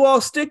you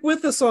all stick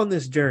with us on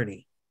this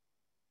journey.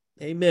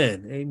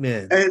 Amen.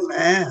 Amen.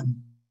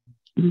 Amen.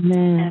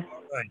 Amen.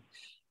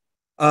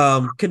 All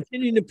right.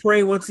 Continuing to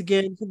pray once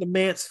again for the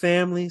Mance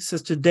family,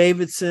 Sister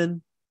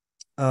Davidson,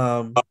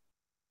 Brother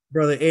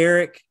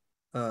Eric,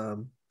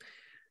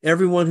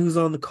 everyone who's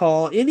on the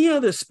call. Any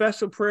other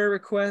special prayer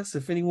requests?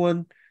 If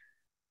anyone.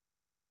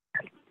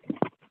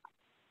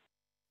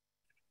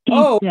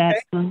 Oh, okay.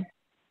 Jackson.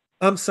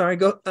 I'm sorry.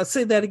 Go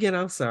say that again.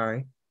 I'm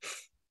sorry.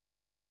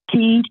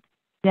 Keith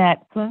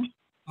Jackson.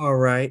 All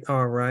right.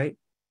 All right.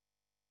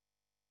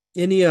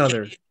 Any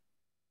others?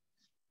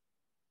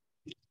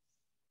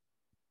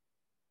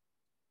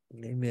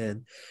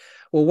 Amen.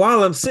 Well,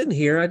 while I'm sitting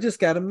here, I just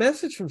got a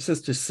message from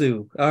Sister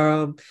Sue.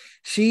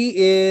 She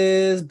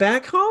is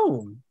back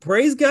home.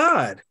 Praise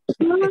God.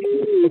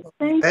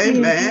 Thank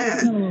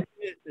Amen.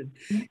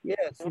 you.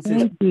 Yes.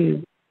 Thank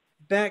you.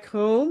 Back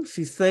home.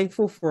 She's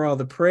thankful for all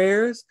the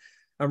prayers.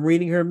 I'm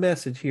reading her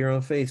message here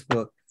on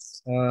Facebook.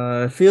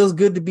 It feels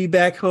good to be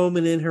back home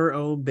and in her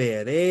own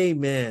bed.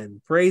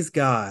 Amen. Praise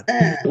God.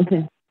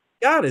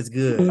 God is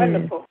good.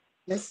 Wonderful.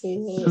 Yes, he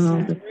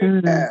is.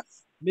 Yes.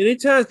 Many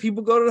times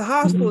people go to the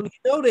hospital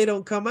and they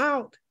don't come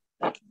out.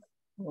 But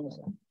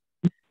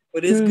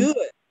it's good.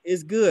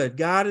 It's good.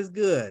 God is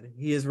good.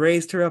 He has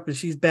raised her up and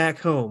she's back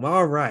home.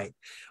 All right.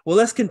 Well,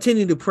 let's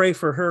continue to pray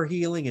for her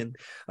healing and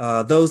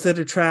those that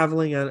are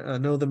traveling. I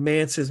know the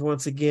Manses,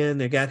 once again,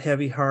 they got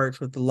heavy hearts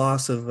with the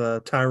loss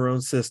of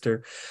Tyrone's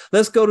sister.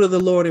 Let's go to the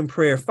Lord in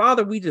prayer.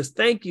 Father, we just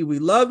thank you. We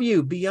love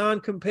you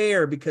beyond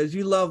compare because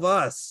you love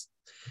us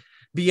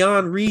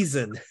beyond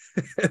reason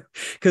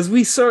because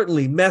we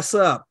certainly mess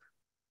up.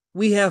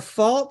 We have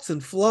faults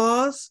and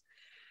flaws.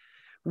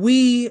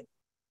 We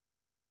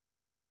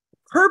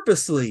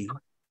purposely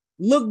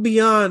look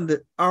beyond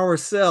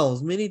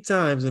ourselves many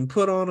times and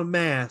put on a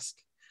mask.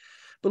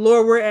 But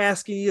Lord, we're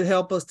asking you to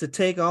help us to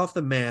take off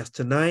the mask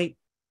tonight,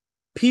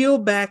 peel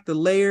back the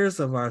layers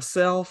of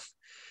ourself.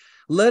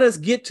 Let us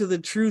get to the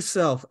true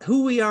self,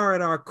 who we are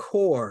at our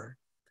core.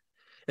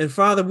 And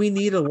Father, we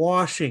need a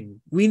washing.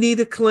 We need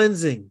a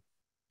cleansing.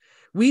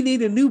 We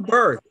need a new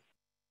birth.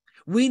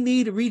 We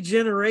need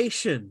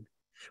regeneration.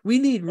 We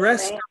need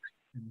restoration.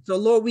 So,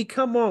 Lord, we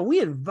come on. We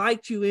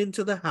invite you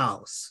into the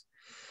house.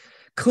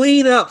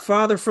 Clean up,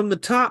 Father, from the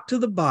top to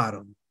the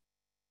bottom.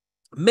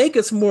 Make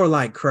us more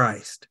like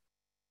Christ.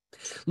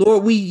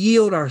 Lord, we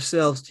yield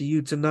ourselves to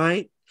you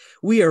tonight.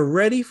 We are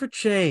ready for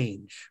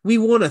change. We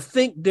want to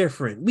think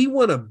different. We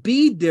want to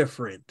be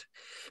different,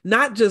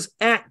 not just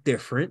act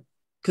different,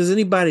 because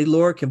anybody,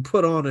 Lord, can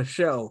put on a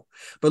show.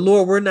 But,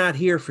 Lord, we're not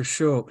here for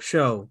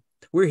show.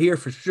 We're here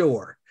for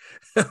sure.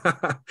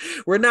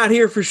 We're not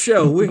here for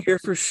show. We're here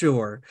for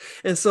sure.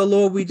 And so,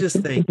 Lord, we just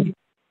thank you.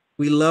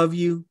 We love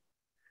you.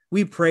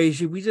 We praise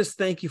you. We just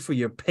thank you for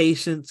your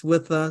patience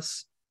with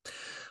us.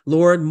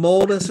 Lord,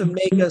 mold us and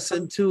make us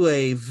into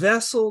a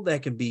vessel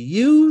that can be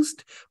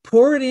used,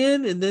 pour it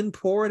in, and then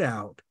pour it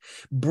out.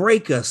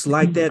 Break us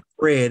like that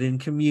bread in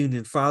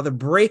communion. Father,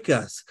 break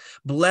us,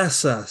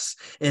 bless us,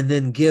 and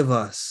then give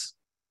us.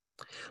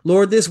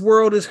 Lord, this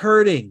world is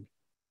hurting.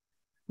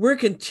 We're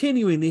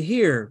continuing to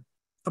hear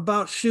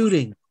about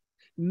shooting,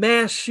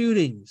 mass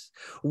shootings,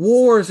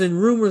 wars and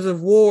rumors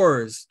of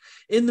wars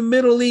in the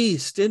Middle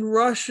East, in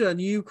Russia and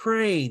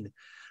Ukraine.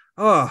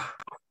 Oh,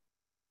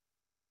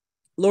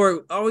 Lord,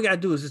 all we got to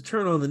do is just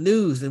turn on the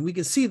news and we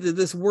can see that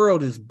this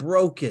world is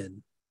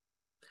broken.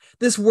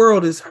 This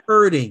world is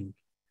hurting.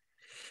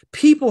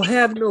 People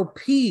have no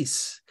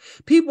peace.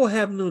 People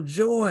have no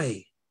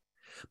joy.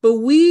 But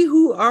we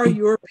who are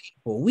your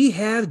people, we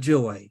have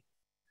joy.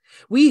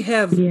 We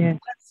have blessings.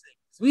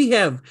 We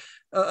have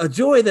a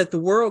joy that the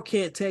world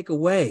can't take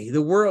away.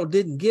 The world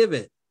didn't give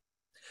it.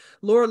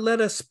 Lord, let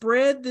us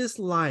spread this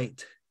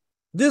light,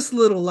 this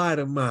little light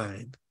of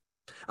mine.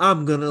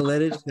 I'm going to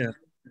let it shine.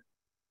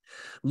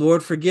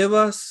 Lord, forgive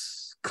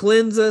us,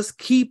 cleanse us,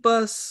 keep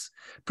us,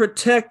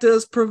 protect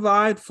us,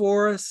 provide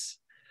for us.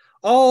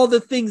 All the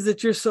things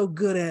that you're so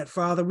good at,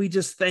 Father, we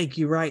just thank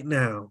you right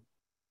now.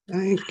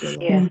 Thank you,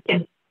 Lord. Yeah.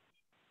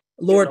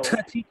 Lord,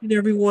 touch each and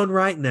every one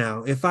right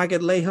now. If I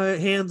could lay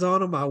hands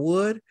on them, I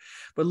would.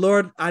 But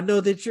Lord, I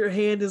know that your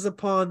hand is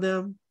upon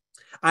them.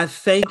 I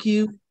thank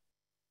you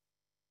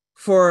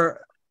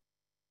for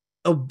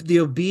the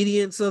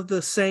obedience of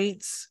the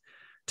saints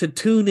to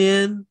tune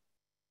in,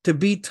 to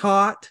be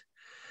taught.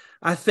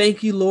 I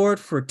thank you, Lord,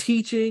 for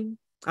teaching.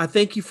 I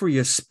thank you for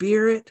your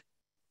spirit.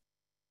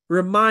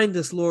 Remind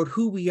us, Lord,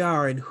 who we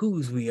are and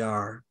whose we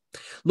are.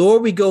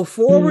 Lord, we go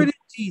forward in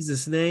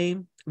Jesus'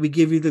 name. We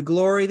give you the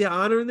glory, the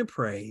honor, and the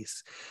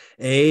praise.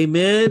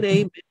 Amen,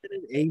 amen,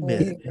 and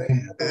amen.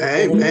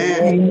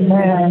 Amen.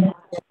 Amen.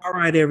 All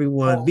right,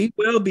 everyone. Be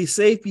well, be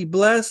safe, be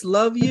blessed.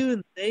 Love you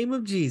in the name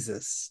of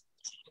Jesus.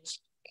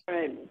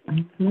 Right.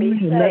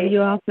 Love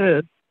you all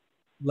too.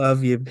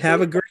 Love you.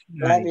 Have a great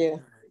night. Love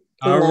you.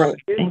 All right.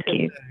 Thank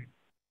you.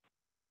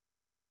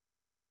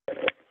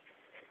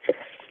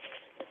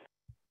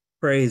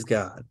 Praise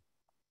God.